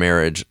in our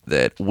marriage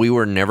that we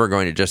were never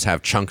going to just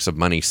have chunks of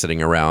money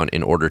sitting around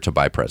in order to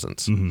buy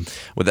presents. Mm-hmm.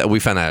 With that, we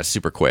found that out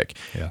super quick.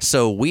 Yeah.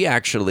 So we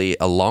actually,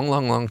 a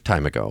long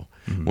time ago,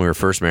 when we were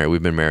first married,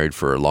 we've been married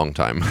for a long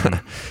time,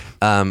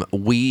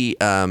 we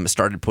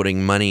started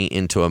putting money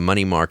into a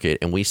money market,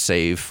 and we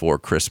save for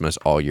Christmas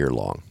all year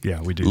long. Yeah,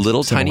 we do.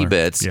 Little tiny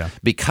bits,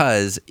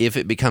 because if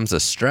it becomes a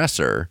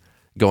stressor,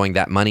 going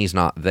that money's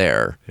not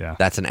there,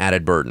 that's an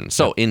added burden.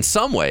 So in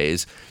some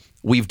ways,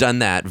 we've done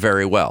that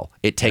very well.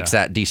 It takes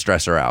that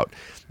de-stressor out.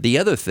 The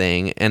other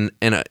thing, and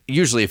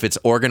usually if it's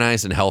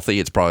organized and healthy,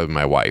 it's probably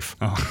my wife.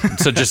 Oh.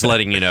 So just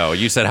letting you know,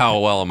 you said, how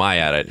well am I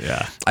at it?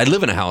 Yeah. I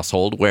live in a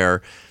household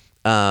where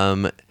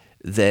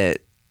that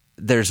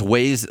there's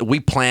ways we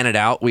plan it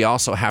out. We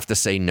also have to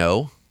say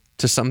no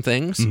to some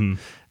things.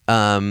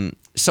 Mm-hmm.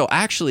 So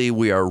actually,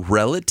 we are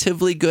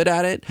relatively good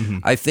at it. Mm-hmm.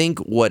 I think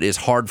what is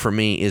hard for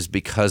me is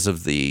because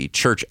of the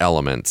church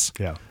elements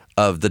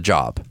of the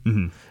job.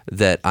 Mm-hmm.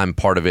 that I'm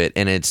part of it,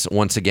 and it's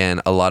once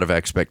again a lot of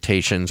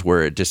expectations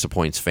where it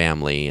disappoints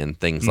family and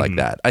things like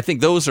that. I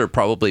think those are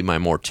probably my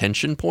more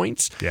tension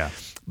points. Yeah.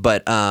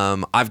 But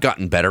I've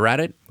gotten better at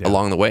it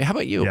along the way. How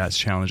about you? Yeah, it's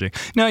challenging.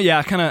 No,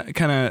 yeah, kind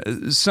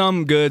of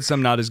some good,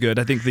 some not as good.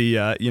 I think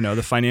the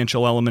the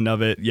financial element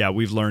of it, yeah,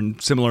 we've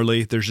learned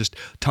similarly. There's just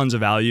tons of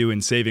value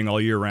in saving all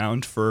year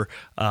round for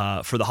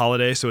the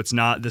holiday. So it's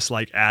not this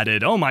like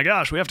added, oh my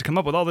gosh, we have to come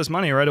up with all this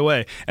money right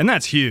away, and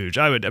that's huge.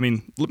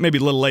 Maybe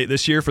a little late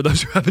this year for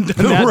those who haven't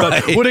done that,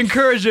 Right. but would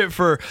encourage it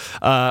for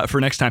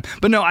next time.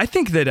 But no, I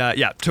think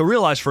that to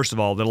realize first of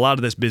all that a lot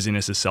of this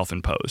busyness is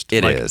self-imposed.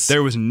 It is.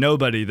 There was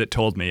nobody that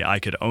told me I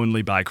could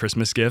only buy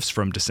Christmas gifts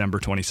from December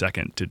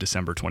 22nd to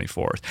December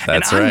 24th.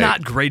 That's and I'm right.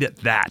 not great at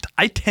that.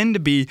 I tend to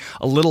be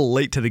a little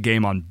late to the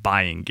game on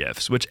buying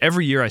gifts, which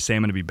every year I say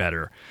I'm going to be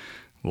better.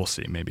 We'll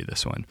see, maybe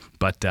this one.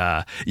 But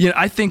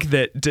I think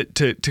that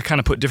to kind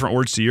of put different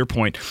words to your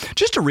point,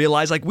 just to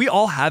realize like we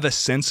all have a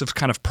sense of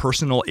kind of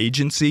personal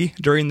agency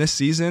during this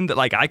season, that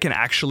like I can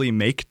actually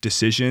make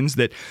decisions,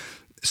 that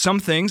some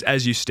things,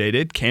 as you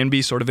stated, can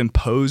be sort of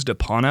imposed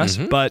upon us,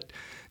 but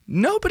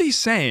nobody's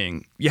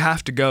saying you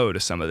have to go to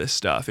some of this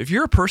stuff. If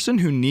you're a person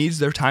who needs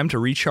their time to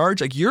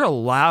recharge, like you're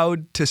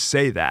allowed to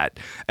say that.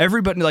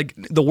 Everybody, like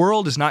the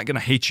world is not going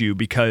to hate you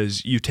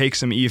because you take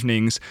some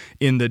evenings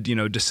in the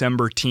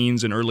December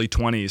teens and early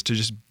 20s to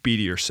just be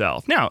to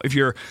yourself. Now, if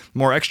you're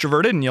more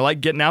extroverted and you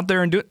like getting out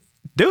there and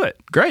do it.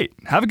 Great.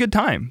 Have a good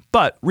time.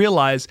 But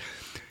realize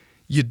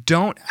you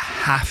don't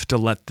have to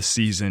let the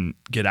season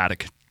get out of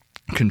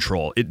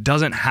control. It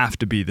doesn't have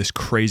to be this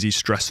crazy,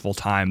 stressful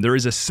time. There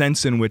is a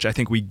sense in which I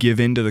think we give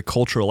into the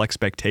cultural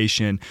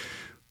expectation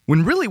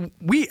when really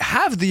we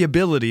have the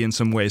ability in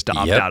some ways to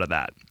opt out of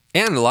that.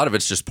 And a lot of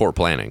it's just poor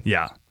planning.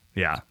 Yeah.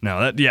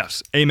 No,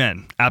 yes.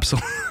 Amen.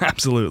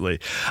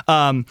 Absolutely.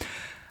 How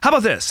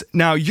about this?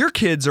 Now, your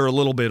kids are a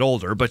little bit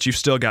older, but you've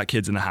still got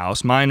kids in the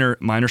house. Mine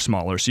are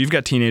smaller. So you've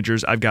got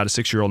teenagers. I've got a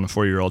 6-year-old and a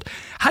 4-year-old.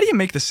 How do you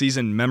make the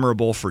season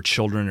memorable for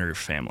children or your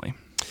family?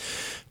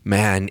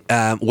 Man,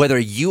 whether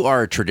you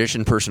are a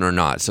tradition person or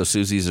not, so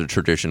Susie's a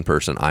tradition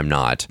person, I'm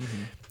not.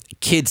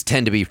 Kids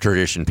tend to be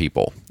tradition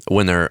people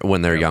when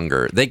they're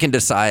younger. They can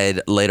decide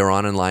later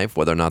on in life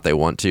whether or not they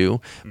want to,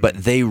 but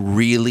they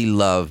really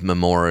love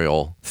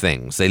memorial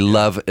things. They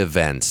love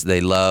events. They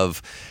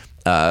love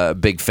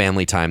big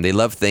family time. They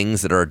love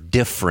things that are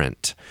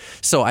different.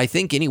 So I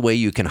think any way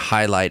you can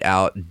highlight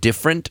out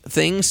different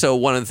things. So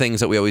one of the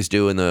things that we always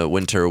do in the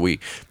winter,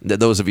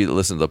 those of you that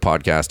listen to the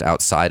podcast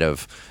outside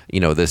of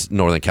this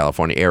Northern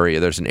California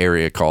area, there's an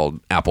area called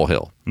Apple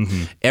Hill.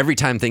 Every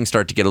time things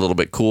start to get a little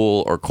bit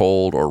cool or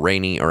cold or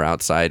rainy or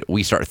outside,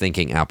 we start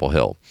thinking Apple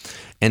Hill.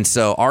 And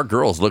so our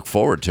girls look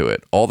forward to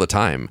it all the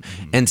time.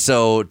 And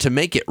so to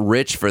make it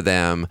rich for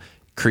them,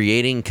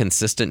 creating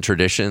consistent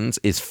traditions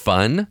is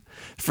fun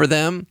for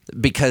them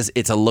because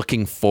it's a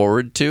looking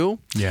forward to.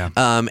 Yeah.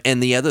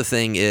 And the other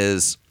thing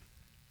is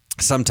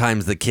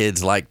sometimes the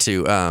kids like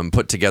to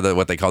put together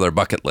what they call their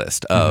bucket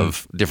list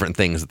of different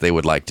things that they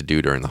would like to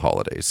do during the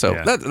holidays. So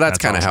that's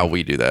kind of awesome. how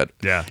we do that.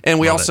 Yeah. And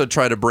we also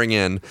try to bring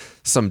in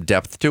some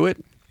depth to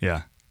it.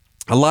 Yeah.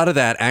 A lot of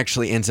that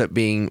actually ends up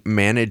being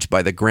managed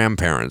by the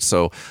grandparents.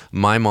 So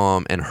my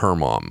mom and her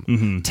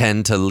mom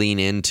tend to lean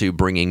into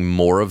bringing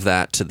more of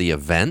that to the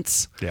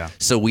events. Yeah.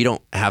 So we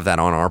don't have that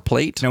on our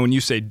plate. Now, when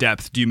you say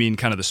depth, do you mean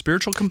kind of the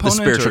spiritual The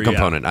component? spiritual or-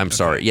 component. I'm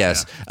sorry. Okay,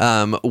 Yes.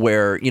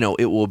 Where,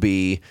 it will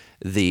be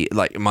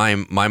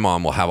my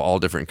mom will have all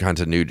different kinds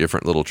of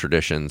different little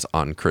traditions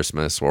on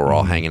Christmas where we're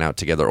all hanging out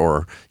together,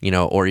 or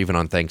even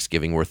on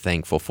Thanksgiving we're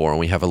thankful for, and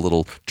we have a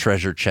little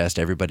treasure chest.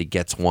 Everybody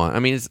gets one. I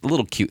mean, it's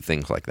little cute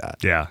things like that.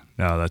 Yeah.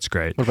 No, that's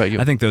great. What about you?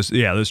 I think those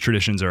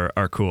traditions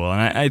are cool.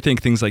 And I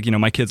think things like,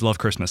 my kids love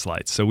Christmas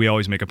lights. So we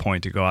always make a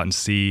point to go out and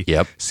see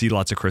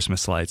lots of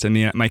Christmas lights. I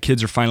mean, my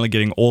kids are finally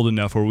getting old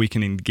enough where we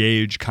can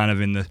engage kind of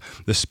in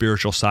the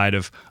spiritual side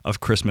of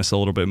Christmas a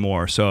little bit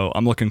more. So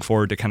I'm looking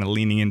forward to kind of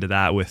leaning into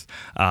that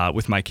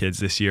with my kids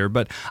this year.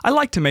 But I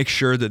like to make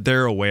sure that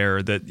they're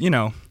aware that,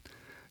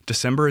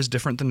 December is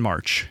different than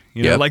March.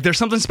 Like there's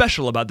something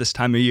special about this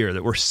time of year,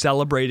 that we're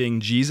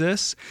celebrating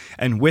Jesus.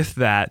 And with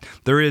that,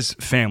 there is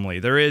family.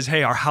 There is,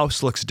 hey, our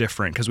house looks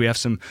different because we have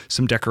some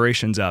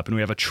decorations up and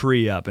we have a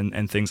tree up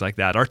and things like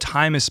that. Our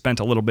time is spent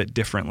a little bit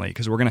differently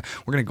because we're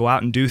gonna go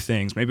out and do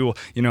things. Maybe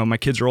we'll, my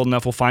kids are old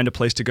enough, we'll find a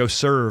place to go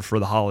serve for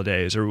the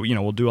holidays, or,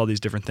 we'll do all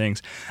these different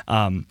things.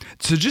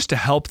 So just to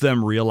help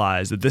them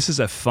realize that this is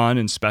a fun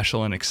and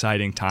special and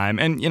exciting time.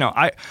 And,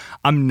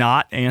 I'm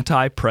not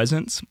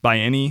anti-presents by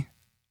any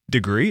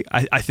degree.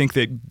 I think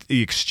that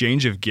the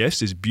exchange of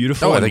gifts is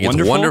beautiful. I and think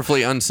wonderful. it's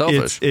wonderfully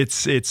unselfish.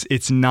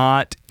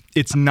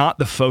 It's not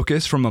the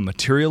focus from a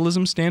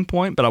materialism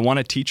standpoint, but I want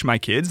to teach my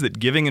kids that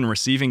giving and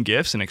receiving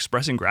gifts and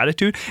expressing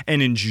gratitude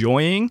and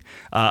enjoying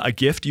a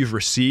gift you've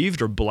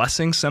received, or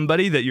blessing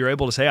somebody that you're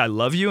able to say, I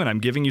love you and I'm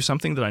giving you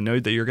something that I know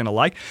that you're going to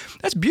like.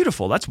 That's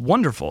beautiful. That's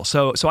wonderful.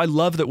 So I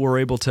love that we're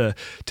able to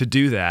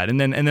do that. And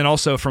then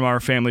also from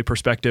our family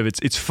perspective,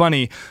 it's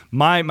funny.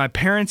 My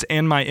parents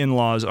and my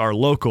in-laws are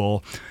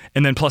local.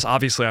 And then plus,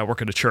 obviously, I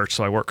work at a church,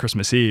 so I work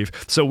Christmas Eve.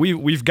 So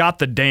we've got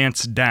the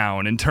dance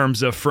down in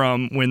terms of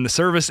from when the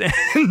service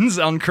ends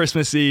on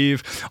Christmas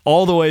Eve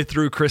all the way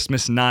through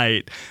Christmas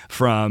night,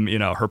 from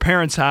her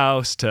parents'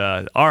 house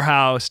to our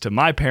house to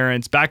my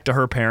parents, back to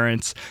her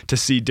parents, to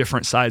see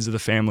different sides of the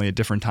family at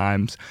different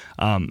times.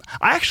 I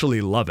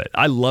actually love it.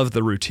 I love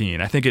the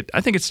routine. I think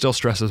it still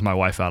stresses my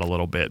wife out a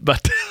little bit,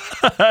 but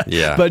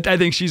yeah. But I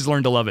think she's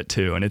learned to love it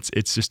too. And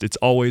it's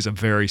always a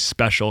very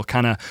special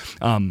kind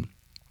of.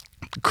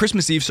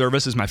 Christmas Eve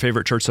service is my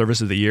favorite church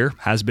service of the year,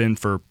 has been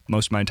for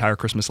most of my entire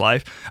Christian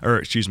life,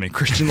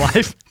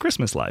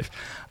 Christmas life.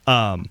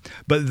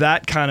 But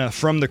that kind of,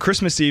 from the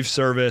Christmas Eve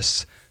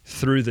service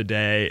through the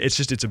day,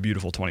 it's a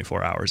beautiful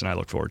 24 hours, and I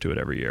look forward to it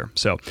every year.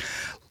 So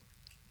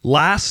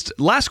last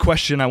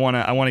question I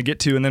want to get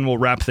to, and then we'll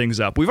wrap things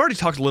up. We've already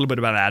talked a little bit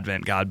about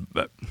Advent, God,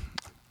 but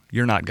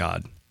you're not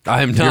God.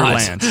 I am You're not.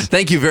 Lance.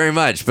 Thank you very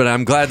much, but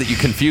I'm glad that you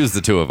confused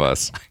the two of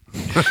us.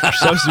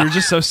 You're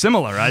just so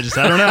similar. I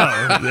don't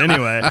know.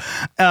 Anyway,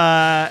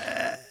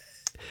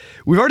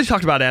 we've already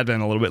talked about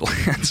Advent a little bit,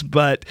 Lance,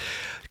 but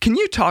can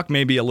you talk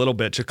maybe a little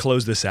bit to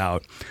close this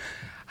out?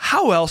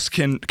 How else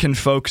can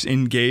folks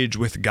engage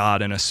with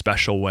God in a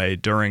special way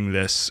during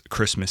this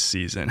Christmas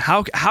season?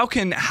 How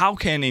can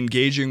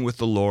engaging with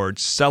the Lord,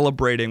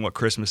 celebrating what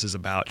Christmas is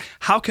about,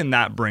 how can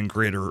that bring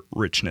greater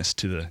richness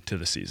to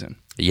the season?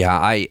 Yeah,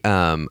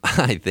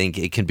 I think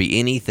it can be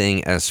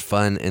anything as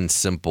fun and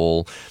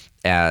simple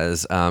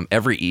as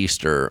every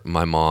Easter,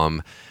 my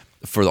mom,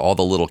 for all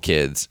the little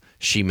kids,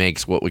 she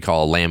makes what we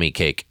call a lammy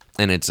cake.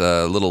 And it's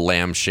a little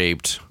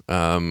lamb-shaped,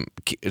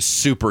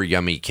 super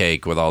yummy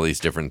cake with all these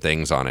different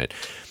things on it.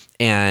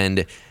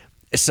 And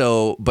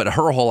so, but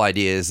her whole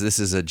idea is this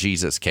is a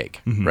Jesus cake,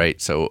 right?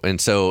 So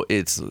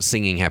it's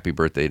singing happy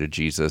birthday to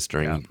Jesus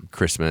during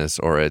Christmas,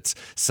 or it's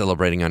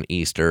celebrating on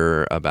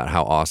Easter about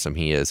how awesome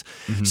he is.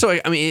 So,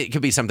 I mean, it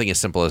could be something as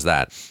simple as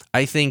that.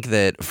 I think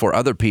that for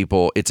other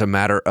people, it's a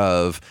matter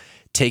of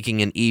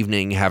taking an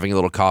evening, having a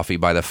little coffee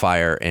by the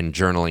fire, and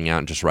journaling out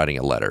and just writing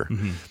a letter.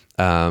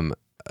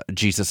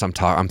 Jesus,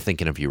 I'm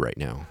thinking of you right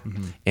now.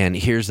 And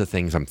here's the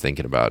things I'm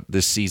thinking about.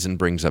 This season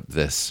brings up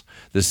this.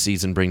 This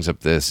season brings up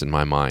this in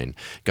my mind.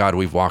 God,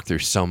 we've walked through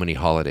so many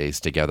holidays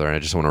together, and I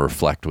just want to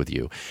reflect with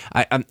you.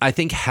 I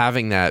think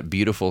having that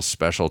beautiful,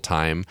 special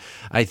time,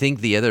 I think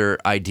the other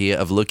idea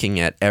of looking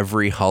at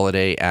every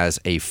holiday as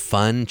a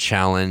fun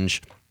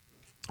challenge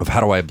of how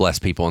do I bless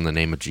people in the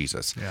name of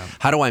Jesus? Yeah.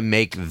 How do I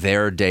make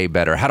their day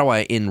better? How do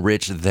I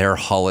enrich their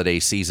holiday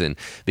season?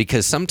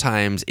 Because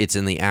sometimes it's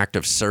in the act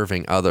of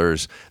serving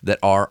others that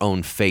our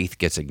own faith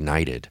gets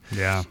ignited.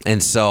 Yeah.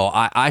 And so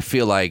I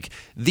feel like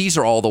these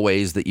are all the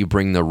ways that you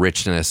bring the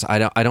richness. I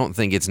don't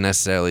think it's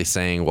necessarily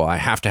saying, well, I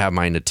have to have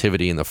my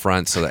nativity in the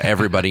front so that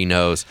everybody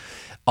knows.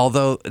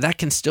 Although that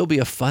can still be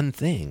a fun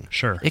thing.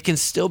 Sure. It can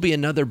still be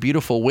another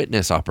beautiful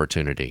witness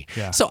opportunity.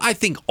 Yeah. So I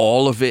think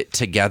all of it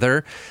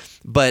together.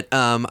 But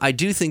I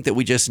do think that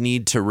we just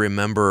need to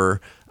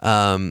remember,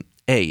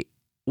 hey,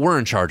 we're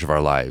in charge of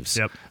our lives.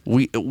 Yep.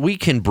 We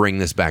can bring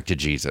this back to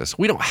Jesus.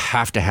 We don't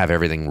have to have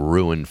everything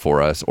ruined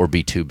for us or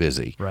be too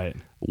busy. Right.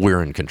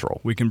 We're in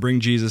control. We can bring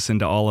Jesus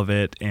into all of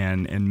it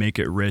and make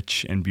it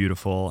rich and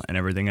beautiful and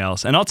everything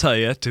else. And I'll tell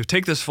you, to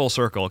take this full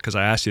circle, because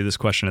I asked you this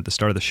question at the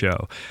start of the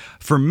show,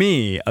 for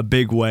me, a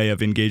big way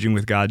of engaging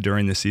with God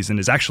during this season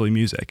is actually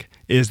music,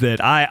 is that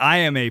I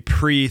am a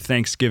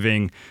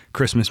pre-Thanksgiving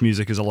Christmas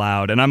music is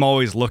allowed. And I'm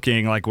always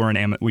looking, like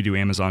we do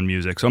Amazon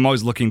Music, so I'm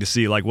always looking to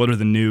see like what are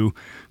the new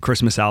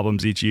Christmas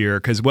albums each year,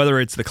 because whether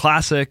it's the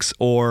classics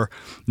or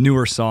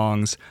newer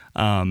songs,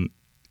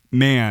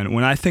 man,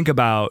 when I think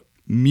about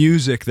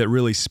music that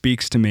really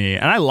speaks to me,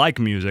 and I like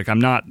music, I'm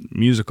not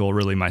musical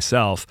really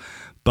myself,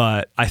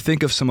 but I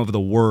think of some of the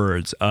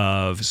words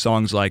of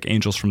songs like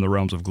Angels from the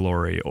Realms of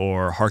Glory,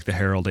 or Hark the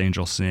Herald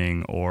Angels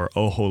Sing, or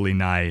O Holy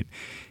Night,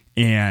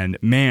 and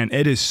man,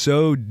 it is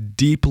so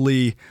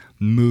deeply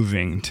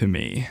moving to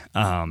me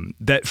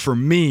that for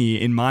me,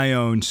 in my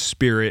own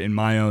spirit, in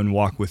my own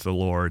walk with the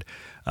Lord,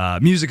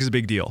 music is a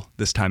big deal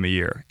this time of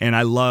year. And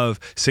I love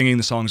singing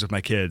the songs with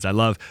my kids. I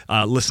love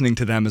listening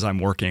to them as I'm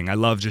working. I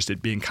love just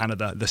it being kind of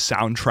the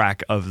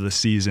soundtrack of the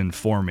season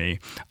for me.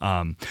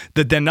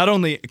 That then not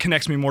only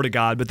connects me more to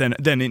God, but then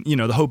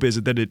the hope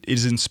is that it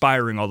is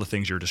inspiring all the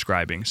things you're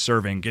describing: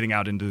 serving, getting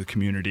out into the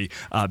community,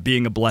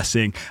 being a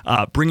blessing,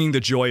 bringing the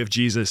joy of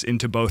Jesus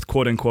into both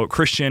quote unquote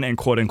Christian and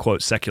quote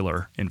unquote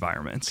secular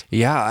environments.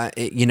 Yeah,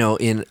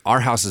 in our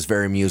house is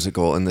very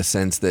musical in the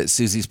sense that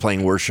Susie's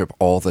playing worship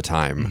all the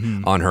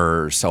time on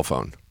her cell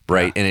phone,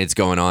 right? Yeah. And it's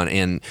going on.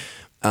 And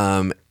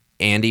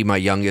Andy, my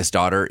youngest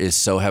daughter, is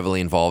so heavily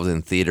involved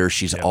in theater.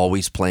 She's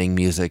always playing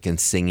music and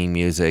singing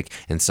music.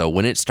 And so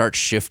when it starts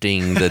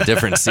shifting the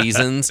different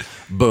seasons,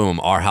 boom,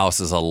 our house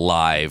is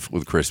alive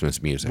with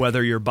Christmas music.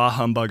 Whether you're bah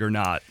humbug or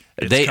not.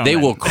 They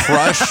will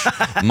crush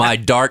my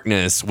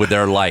darkness with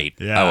their light.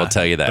 Yeah. I will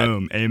tell you that.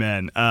 Boom.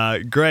 Amen.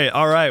 Great.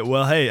 All right.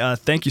 Well, hey,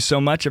 thank you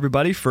so much,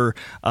 everybody, for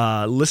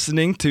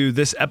listening to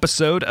this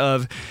episode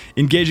of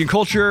Engaging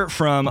Culture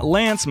from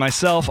Lance,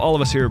 myself, all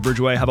of us here at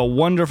Bridgeway. Have a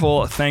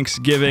wonderful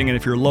Thanksgiving. And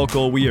if you're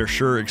local, we are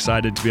sure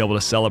excited to be able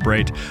to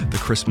celebrate the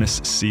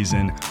Christmas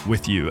season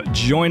with you.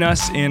 Join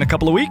us in a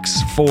couple of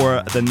weeks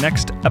for the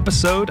next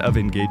episode of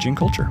Engaging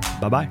Culture.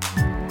 Bye-bye.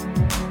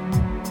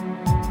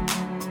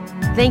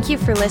 Thank you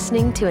for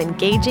listening to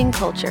Engaging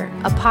Culture,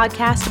 a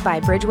podcast by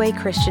Bridgeway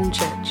Christian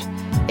Church.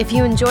 If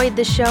you enjoyed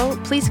the show,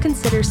 please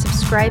consider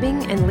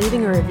subscribing and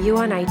leaving a review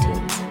on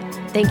iTunes.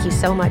 Thank you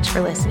so much for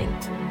listening.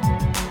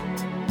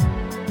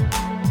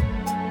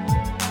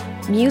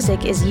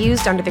 Music is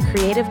used under the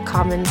Creative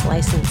Commons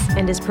license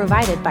and is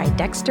provided by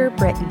Dexter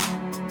Britton.